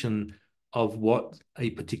representation of what a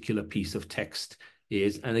particular piece of text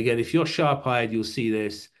is. And again, if you're sharp-eyed, you'll see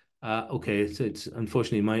this. Okay, so it's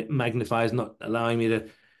unfortunately my magnifier is not allowing me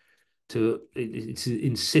it's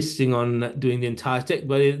insisting on doing the entire text,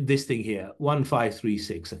 but this thing here,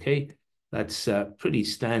 1536, okay? That's pretty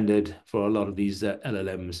standard for a lot of these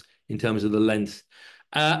LLMs in terms of the length.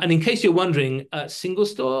 And in case you're wondering,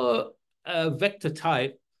 SingleStore vector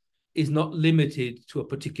type is not limited to a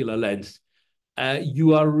particular length.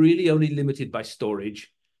 You are really only limited by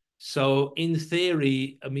storage. So in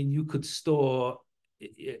theory, I mean, you could store,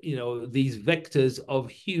 you know, these vectors of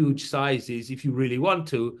huge sizes if you really want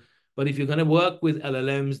to. But if you're going to work with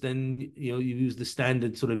LLMs, then, you know, you use the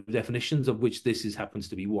standard sort of definitions, of which this happens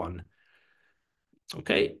to be 1.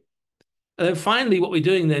 Okay. And then finally, what we're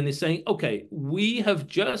doing then is saying, okay, we have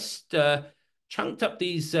just chunked up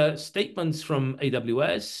these statements from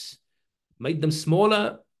AWS, made them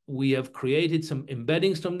smaller. We have created some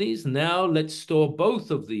embeddings from these. Now let's store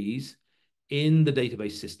both of these in the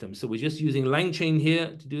database system. So we're just using LangChain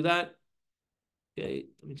here to do that. Okay,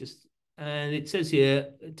 let me just, and it says here,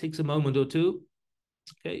 it takes a moment or two.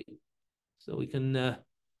 Okay, so we can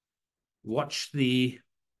watch the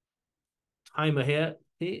timer here.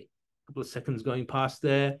 Okay, a couple of seconds going past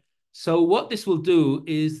there. So what this will do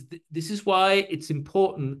is, this is why it's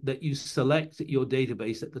important that you select your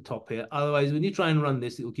database at the top here. Otherwise, when you try and run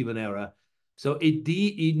this, it will give an error. So it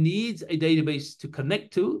needs a database to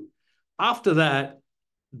connect to. After that,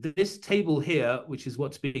 this table here, which is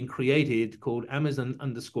what's being created, called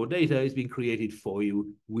Amazon_data, is being created for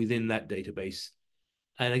you within that database.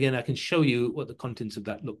 And again, I can show you what the contents of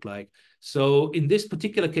that look like. So in this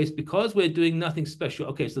particular case, because we're doing nothing special,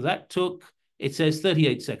 okay, so that took, it says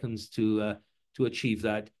 38 seconds to achieve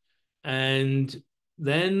that. And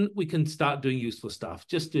then we can start doing useful stuff,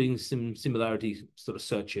 just doing some similarity sort of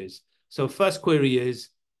searches. So first query is,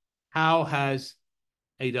 how has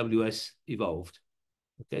AWS evolved?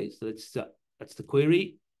 Okay, so that's the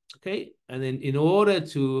query. Okay, and then in order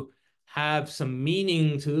to have some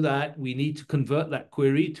meaning to that, we need to convert that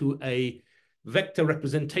query to a vector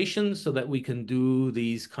representation so that we can do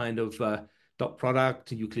these kind of dot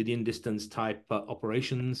product, Euclidean distance type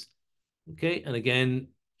operations. Okay, and again,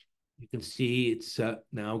 you can see it's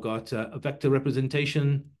now got a vector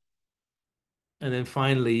representation. And then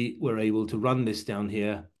finally, we're able to run this down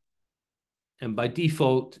here. And by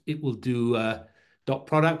default, it will do dot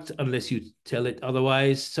product unless you tell it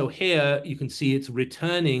otherwise. So here you can see it's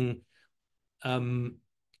returning,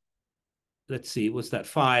 let's see, what's that,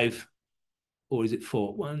 5? Or is it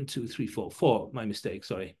 4? 1, 2, 3, 4. 4, my mistake,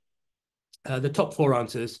 sorry. The top 4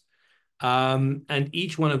 answers. And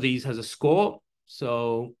each one of these has a score.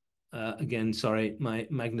 So again, sorry, my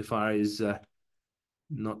magnifier is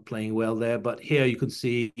not playing well there. But here you can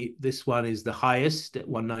see this one is the highest at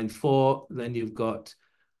 194. Then you've got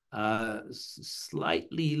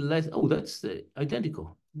slightly less. Oh, that's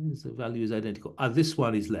identical. The value is identical. This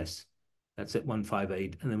one is less. That's at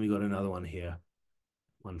 158. And then we got another one here,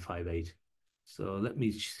 158. So let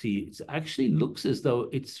me see. It actually looks as though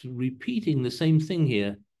it's repeating the same thing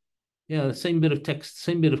here. Yeah, the same bit of text,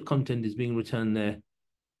 same bit of content is being returned there.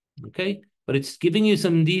 Okay, but it's giving you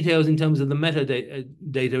some details in terms of the metadata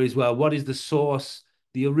data as well. What is the source,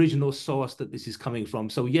 the original source that this is coming from?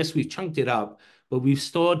 So yes, we've chunked it up, but we've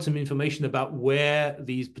stored some information about where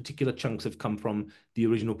these particular chunks have come from, the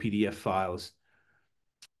original PDF files.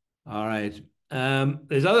 All right.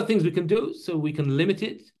 There's other things we can do. So we can limit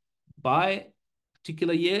it by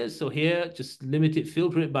particular years. So here, just limit it,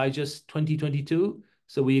 filter it by just 2022.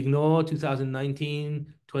 So we ignore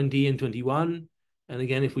 2019, 20, and 21. And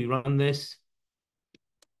again, if we run this,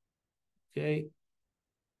 okay.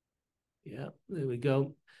 Yeah, there we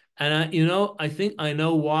go. And, I think I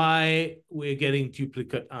know why we're getting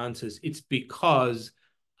duplicate answers. It's because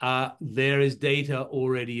there is data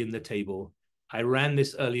already in the table. I ran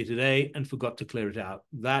this earlier today and forgot to clear it out.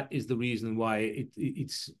 That is the reason why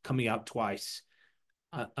it's coming out twice.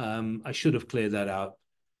 I should have cleared that out.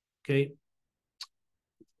 Okay.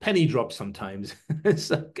 Penny drops sometimes.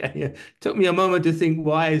 It's okay. It took me a moment to think,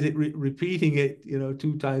 why is it repeating it,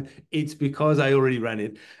 2 times? It's because I already ran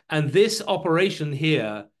it. And this operation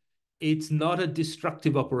here, it's not a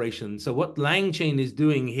destructive operation. So what LangChain is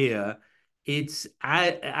doing here, it's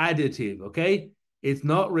additive, okay? It's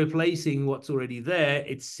not replacing what's already there.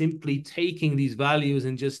 It's simply taking these values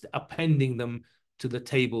and just appending them to the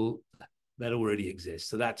table that already exists.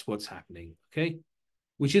 So that's what's happening, okay?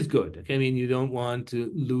 Which is good. Okay? I mean, you don't want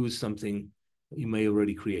to lose something you may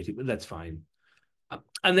already created, but that's fine.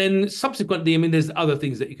 And then subsequently, I mean, there's other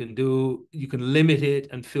things that you can do. You can limit it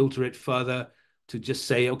and filter it further to just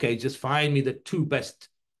say, okay, just find me the 2 best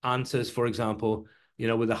answers, for example,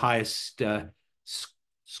 with the highest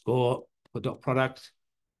score for dot product.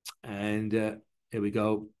 And here we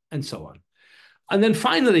go, and so on. And then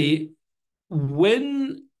finally,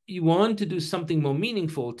 when you want to do something more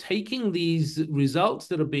meaningful, taking these results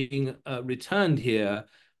that are being returned here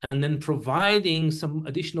and then providing some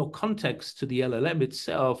additional context to the LLM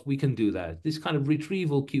itself, we can do that. This kind of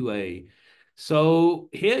retrieval QA. So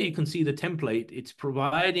here you can see the template. It's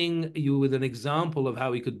providing you with an example of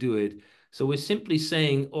how we could do it. So we're simply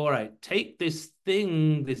saying, all right, take this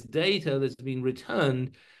thing, this data that's been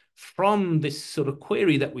returned from this sort of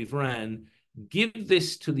query that we've ran, give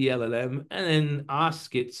this to the LLM, and then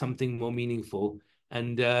ask it something more meaningful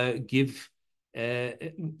and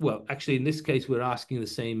well, actually, in this case, we're asking the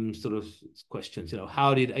same sort of questions.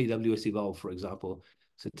 How did AWS evolve, for example?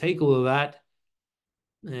 So take all of that.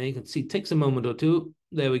 And you can see it takes a moment or two.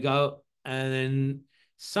 There we go. And then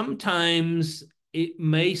sometimes it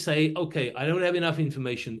may say, okay, I don't have enough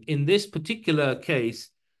information. In this particular case,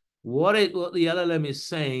 what the LLM is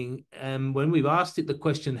saying, when we've asked it the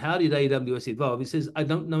question, how did AWS evolve? It says, I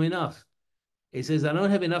don't know enough. It says, I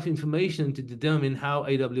don't have enough information to determine how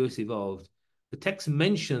AWS evolved. The text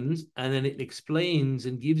mentions, and then it explains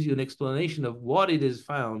and gives you an explanation of what it has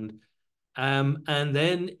found. And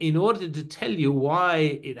then in order to tell you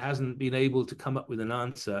why it hasn't been able to come up with an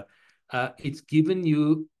answer, it's given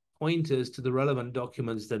you pointers to the relevant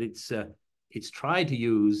documents that it's tried to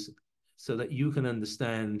use. so that you can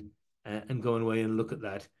understand and go away and look at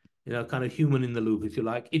that, kind of human in the loop, if you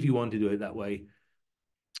like, if you want to do it that way,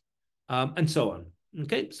 and so on.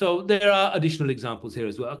 Okay, so there are additional examples here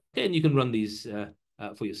as well. Okay, and you can run these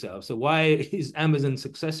for yourself. So why is Amazon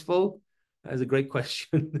successful? That's a great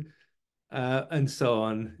question. And so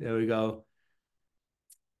on. There we go.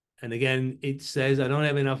 And again, it says, I don't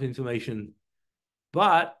have enough information,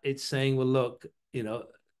 but it's saying, well, look,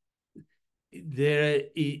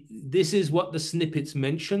 this is what the snippets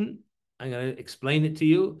mention. I'm going to explain it to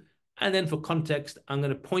you. And then for context, I'm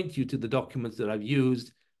going to point you to the documents that I've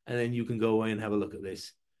used, and then you can go away and have a look at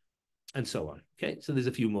this, and so on. Okay, so there's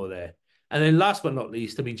a few more there. And then last but not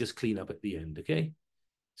least, just clean up at the end. Okay,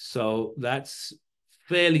 so that's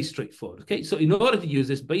fairly straightforward. Okay, so in order to use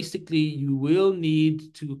this, basically, you will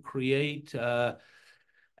need to create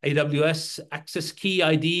AWS access key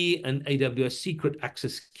ID and AWS secret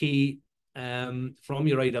access key from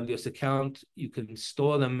your AWS account. You can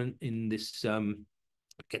store them in this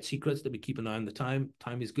get secrets. Let me keep an eye on the time.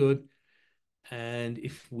 Time is good. And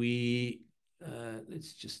if we,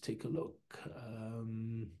 let's just take a look.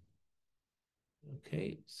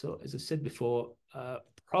 Okay, so as I said before,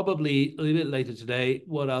 probably a little bit later today,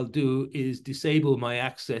 what I'll do is disable my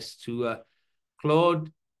access to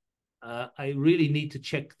Claude. I really need to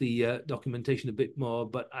check the documentation a bit more,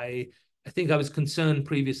 but I think I was concerned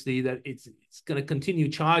previously that it's going to continue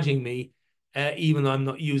charging me even though I'm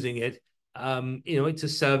not using it. It's a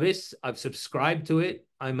service. I've subscribed to it.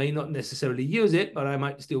 I may not necessarily use it, but I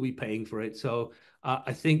might still be paying for it. So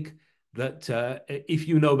I think that if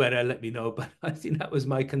you know better, let me know. But I think that was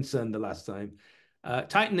my concern the last time.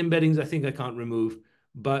 Titan embeddings, I think I can't remove.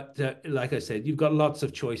 But like I said, you've got lots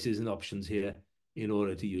of choices and options here in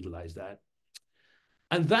order to utilize that.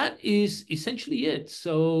 And that is essentially it.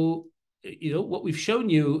 So, what we've shown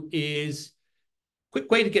you is a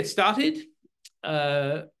quick way to get started.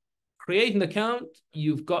 Create an account.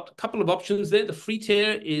 You've got a couple of options there. The free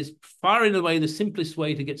tier is far and away the simplest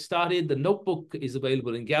way to get started. The notebook is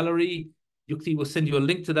available in Gallery. Yukti will send you a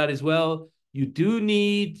link to that as well. You do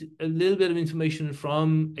need a little bit of information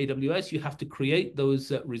from AWS. You have to create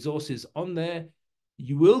those resources on there.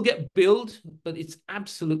 You will get billed, but it's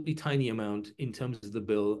absolutely tiny amount in terms of the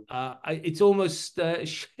bill. It's almost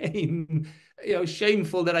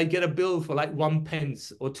shameful that I get a bill for like 1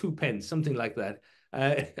 pence or 2 pence, something like that.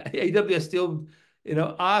 AWS still,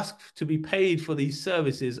 ask to be paid for these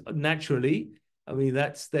services naturally. I mean,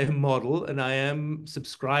 that's their model, and I am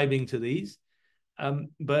subscribing to these.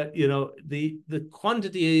 But the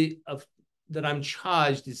quantity of that I'm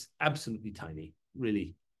charged is absolutely tiny,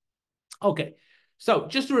 really. Okay, so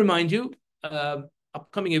just to remind you,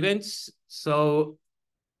 upcoming events. So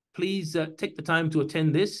please take the time to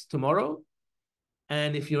attend this tomorrow.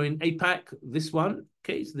 And if you're in APAC, this one,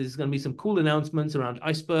 okay, so there's going to be some cool announcements around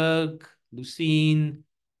Iceberg, Lucene,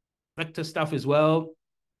 vector stuff as well.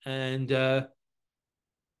 And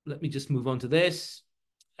let me just move on to this.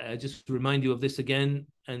 Just to remind you of this again.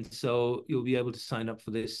 And so you'll be able to sign up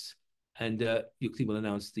for this. And Yukti will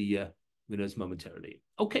announce the winners momentarily.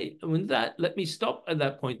 Okay, and with that, let me stop at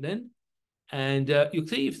that point then. And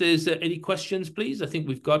Yukti, if there's any questions, please. I think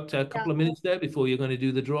we've got a couple of minutes there before you're going to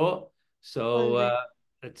do the draw. So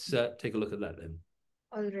let's take a look at that then.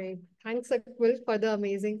 All right. Thanks, Akul, for the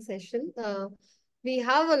amazing session. We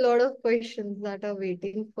have a lot of questions that are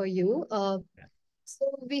waiting for you. So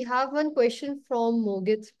we have one question from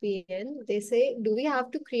Mogit PN. They say, do we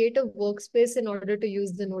have to create a workspace in order to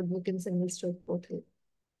use the notebook in SingleStore portal?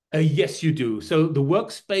 Yes, you do. So the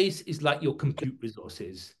workspace is like your compute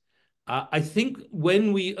resources. I think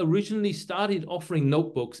when we originally started offering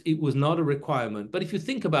notebooks, it was not a requirement. But if you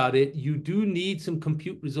think about it, you do need some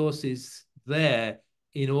compute resources there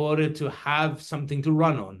in order to have something to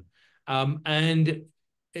run on. And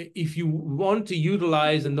if you want to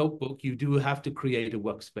utilize a notebook, you do have to create a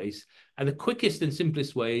workspace. And the quickest and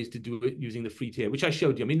simplest way is to do it using the free tier, which I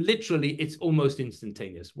showed you. I mean, literally, it's almost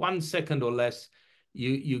instantaneous. 1 second or less,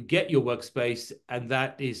 you get your workspace, and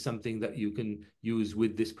that is something that you can use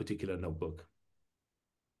with this particular notebook.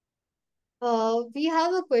 We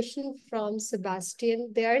have a question from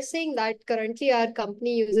Sebastian. They are saying that currently our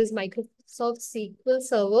company uses Microsoft SQL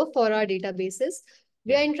Server for our databases.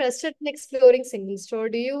 We are interested in exploring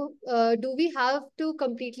SingleStore. Do we have to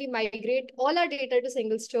completely migrate all our data to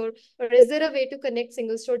SingleStore, or is there a way to connect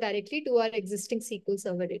SingleStore directly to our existing SQL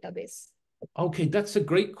Server database? Okay, that's a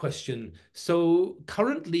great question. So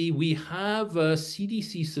currently we have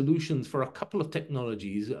CDC solutions for a couple of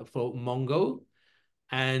technologies for Mongo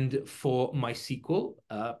and for MySQL.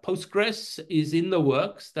 Postgres is in the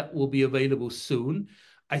works. That will be available soon.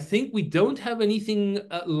 I think we don't have anything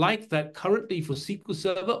like that currently for SQL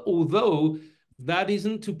Server, although that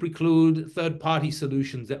isn't to preclude third-party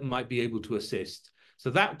solutions that might be able to assist. So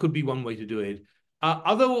that could be one way to do it.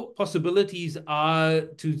 Other possibilities are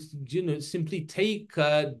to simply take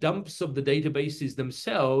dumps of the databases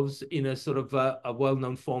themselves in a sort of a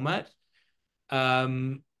well-known format.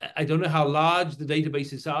 I don't know how large the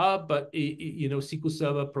databases are, but SQL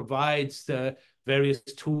Server provides various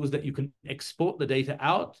tools that you can export the data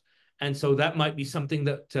out. And so that might be something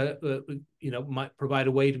that might provide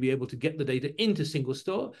a way to be able to get the data into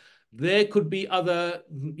SingleStore. There could be other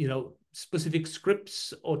specific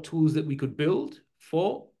scripts or tools that we could build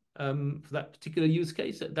for that particular use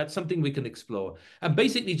case. That's something we can explore. And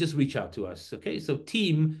basically just reach out to us. Okay, so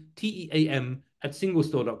team, TEAM at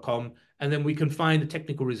singlestore.com, and then we can find a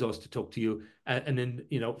technical resource to talk to you, and then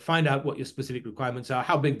find out what your specific requirements are,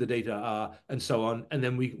 how big the data are, and so on, and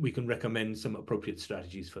then we can recommend some appropriate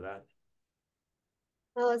strategies for that.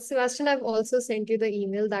 Sebastian, I've also sent you the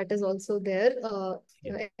email that is also there,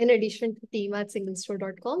 in addition to team at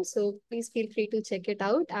singlestore.com. So please feel free to check it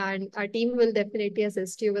out, and our team will definitely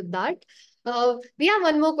assist you with that. We have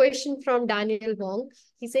one more question from Daniel Wong.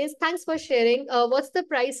 He says, thanks for sharing. What's the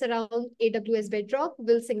price around AWS Bedrock?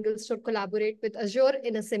 Will SingleStore collaborate with Azure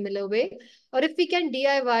in a similar way? Or if we can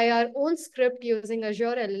DIY our own script using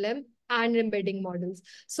Azure LLM and embedding models?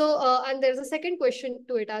 So, and there's a second question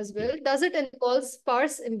to it as well. Does it involve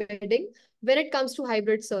sparse embedding when it comes to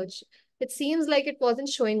hybrid search? It seems like it wasn't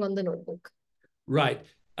showing on the notebook. Right.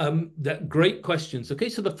 Great questions. Okay,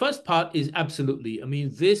 so the first part is absolutely. I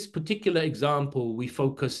mean, this particular example, we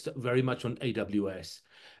focused very much on AWS.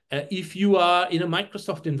 If you are in a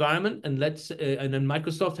Microsoft environment, and then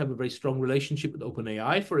Microsoft have a very strong relationship with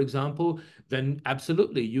OpenAI, for example, then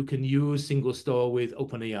absolutely you can use SingleStore with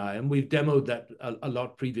OpenAI, and we've demoed that a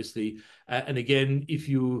lot previously. And again, if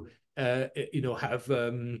you have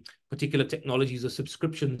particular technologies or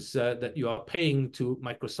subscriptions that you are paying to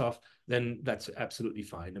Microsoft, then that's absolutely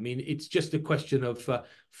fine. I mean, it's just a question of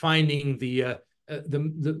finding the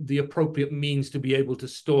appropriate means to be able to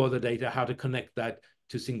store the data, how to connect that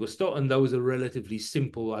to SingleStore, and those are relatively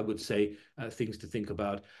simple, I would say, things to think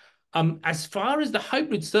about. As far as the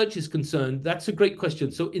hybrid search is concerned, that's a great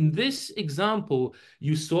question. So in this example,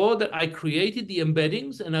 you saw that I created the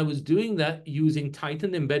embeddings, and I was doing that using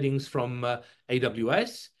Titan embeddings from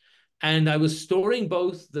AWS. And I was storing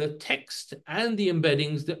both the text and the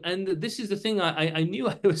embeddings. And this is the thing I knew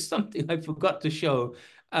it was something I forgot to show.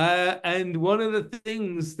 And one of the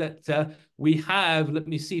things that we have, let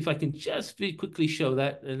me see if I can just very quickly show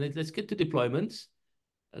that. And let's get to deployments.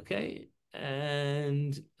 Okay.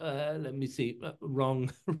 And let me see, wrong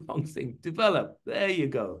thing, develop. There you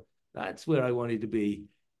go. That's where I wanted to be.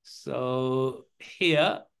 So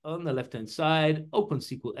here on the left-hand side, open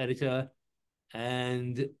SQL editor,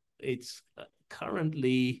 and it's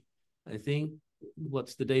currently, I think,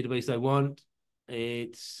 what's the database I want?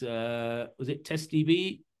 It's, was it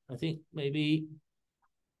TestDB? I think maybe.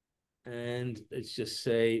 And let's just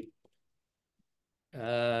say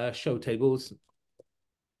show tables.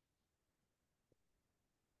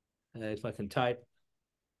 If I can type.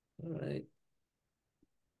 All right.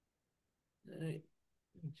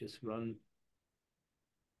 Just run.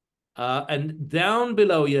 And down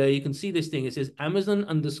below here, you can see this thing. It says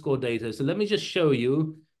Amazon_data. So let me just show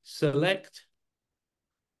you. Select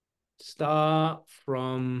star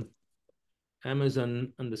from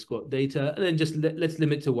Amazon_data, and then just let's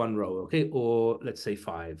limit to one row, okay? Or let's say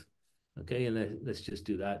 5. Okay, and let's just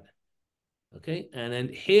do that. Okay, and then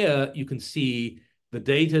here you can see the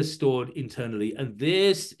data stored internally. And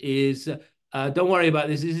this is, don't worry about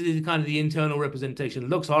this. This is kind of the internal representation. It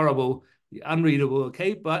looks horrible, unreadable,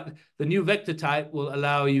 okay? But the new vector type will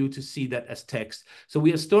allow you to see that as text. So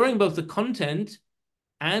we are storing both the content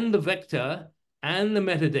and the vector and the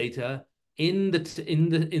metadata in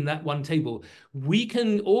that one table. We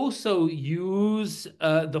can also use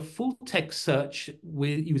the full text search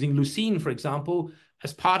with using Lucene, for example,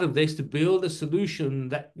 as part of this to build a solution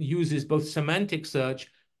that uses both semantic search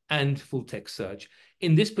and full text search.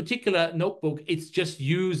 In this particular notebook, it's just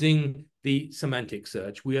using the semantic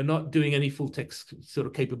search. We are not doing any full text sort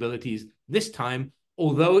of capabilities this time,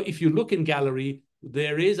 although if you look in Gallery,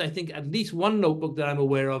 there is, I think, at least one notebook that I'm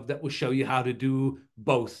aware of that will show you how to do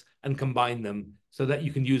both and combine them so that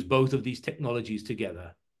you can use both of these technologies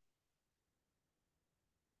together.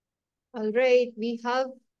 All right, we have,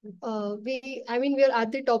 I mean, we're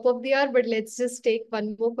at the top of the hour, but let's just take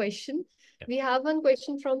one more question. We have one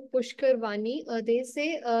question from Pushkar Vani. They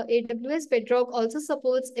say AWS Bedrock also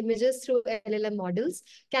supports images through LLM models.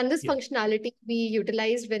 Can this Yeah. functionality be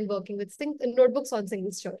utilized when working with notebooks on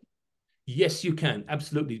SingleStore? Yes, you can.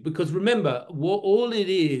 Absolutely. Because remember, all it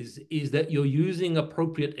is that you're using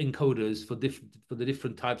appropriate encoders for the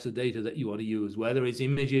different types of data that you want to use, whether it's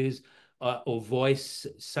images or voice,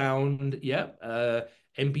 sound, yeah,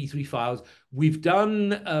 MP3 files. We've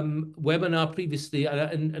done webinar previously,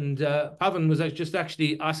 and Pavan was just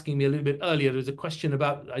actually asking me a little bit earlier. There's a question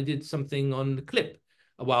about, I did something on the clip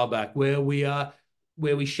a while back where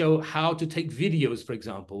we show how to take videos, for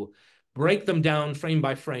example, break them down frame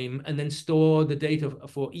by frame, and then store the data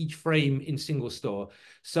for each frame in SingleStore.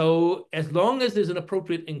 So as long as there's an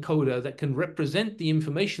appropriate encoder that can represent the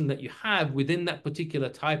information that you have within that particular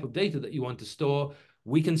type of data that you want to store,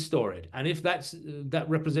 we can store it. And if that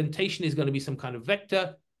representation is going to be some kind of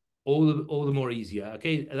vector, all the more easier.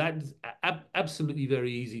 Okay, that's absolutely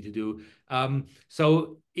very easy to do.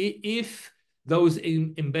 So if those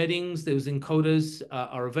embeddings, those encoders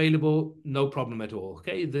are available, no problem at all.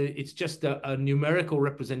 Okay, it's just a numerical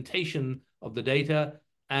representation of the data,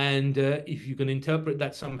 and if you can interpret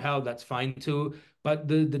that somehow, that's fine too. But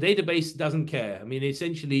the database doesn't care. I mean,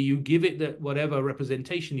 essentially, you give it whatever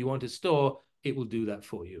representation you want to store, it will do that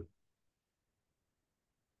for you.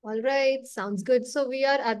 All right, sounds good. So we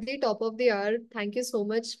are at the top of the hour. Thank you so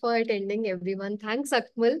much for attending, everyone. Thanks,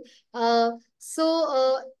 Akmal.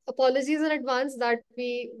 Apologies in advance that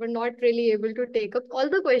we were not really able to take up all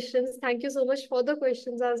the questions. Thank you so much for the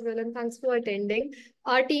questions as well, and thanks for attending.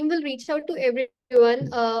 Our team will reach out to everyone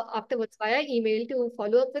afterwards via email to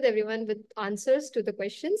follow up with everyone with answers to the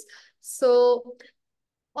questions. So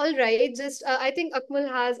all right, just I think Akmal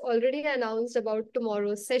has already announced about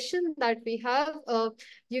tomorrow's session that we have.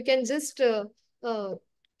 You can just can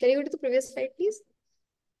you go to the previous slide, please?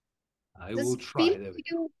 I will Just feel try. There we free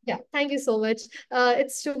to, yeah, thank you so much.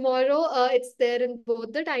 It's tomorrow. It's there in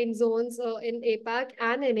both the time zones, in APAC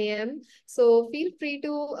and NAM. So feel free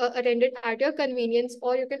to attend it at your convenience,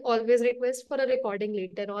 or you can always request for a recording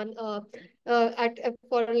later on,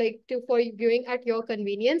 for viewing at your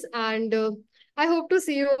convenience. And I hope to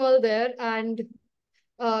see you all there. And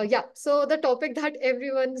yeah, so the topic that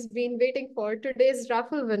everyone's been waiting for, today's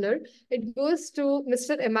raffle winner, it goes to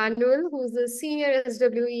Mr. Emmanuel, who's the senior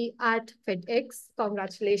SWE at FedEx.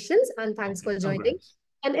 Congratulations and go. thanks Okay, for joining. congrats.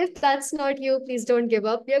 And if that's not you, please don't give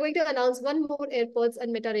up. We are going to announce one more AirPods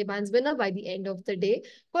and Meta Ray-Bans winner by the end of the day.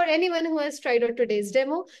 For anyone who has tried out today's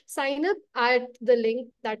demo, sign up at the link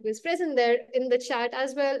that was present there in the chat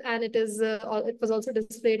as well. And it was also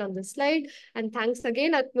displayed on the slide. And thanks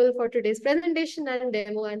again, Atmal, for today's presentation and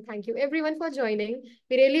demo. And thank you everyone for joining.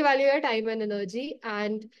 We really value your time and energy.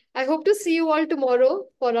 And I hope to see you all tomorrow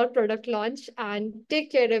for our product launch. And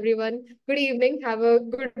take care, everyone. Good evening. Have a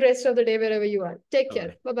good rest of the day wherever you are. Take care.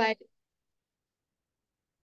 Bye-bye. Bye-bye.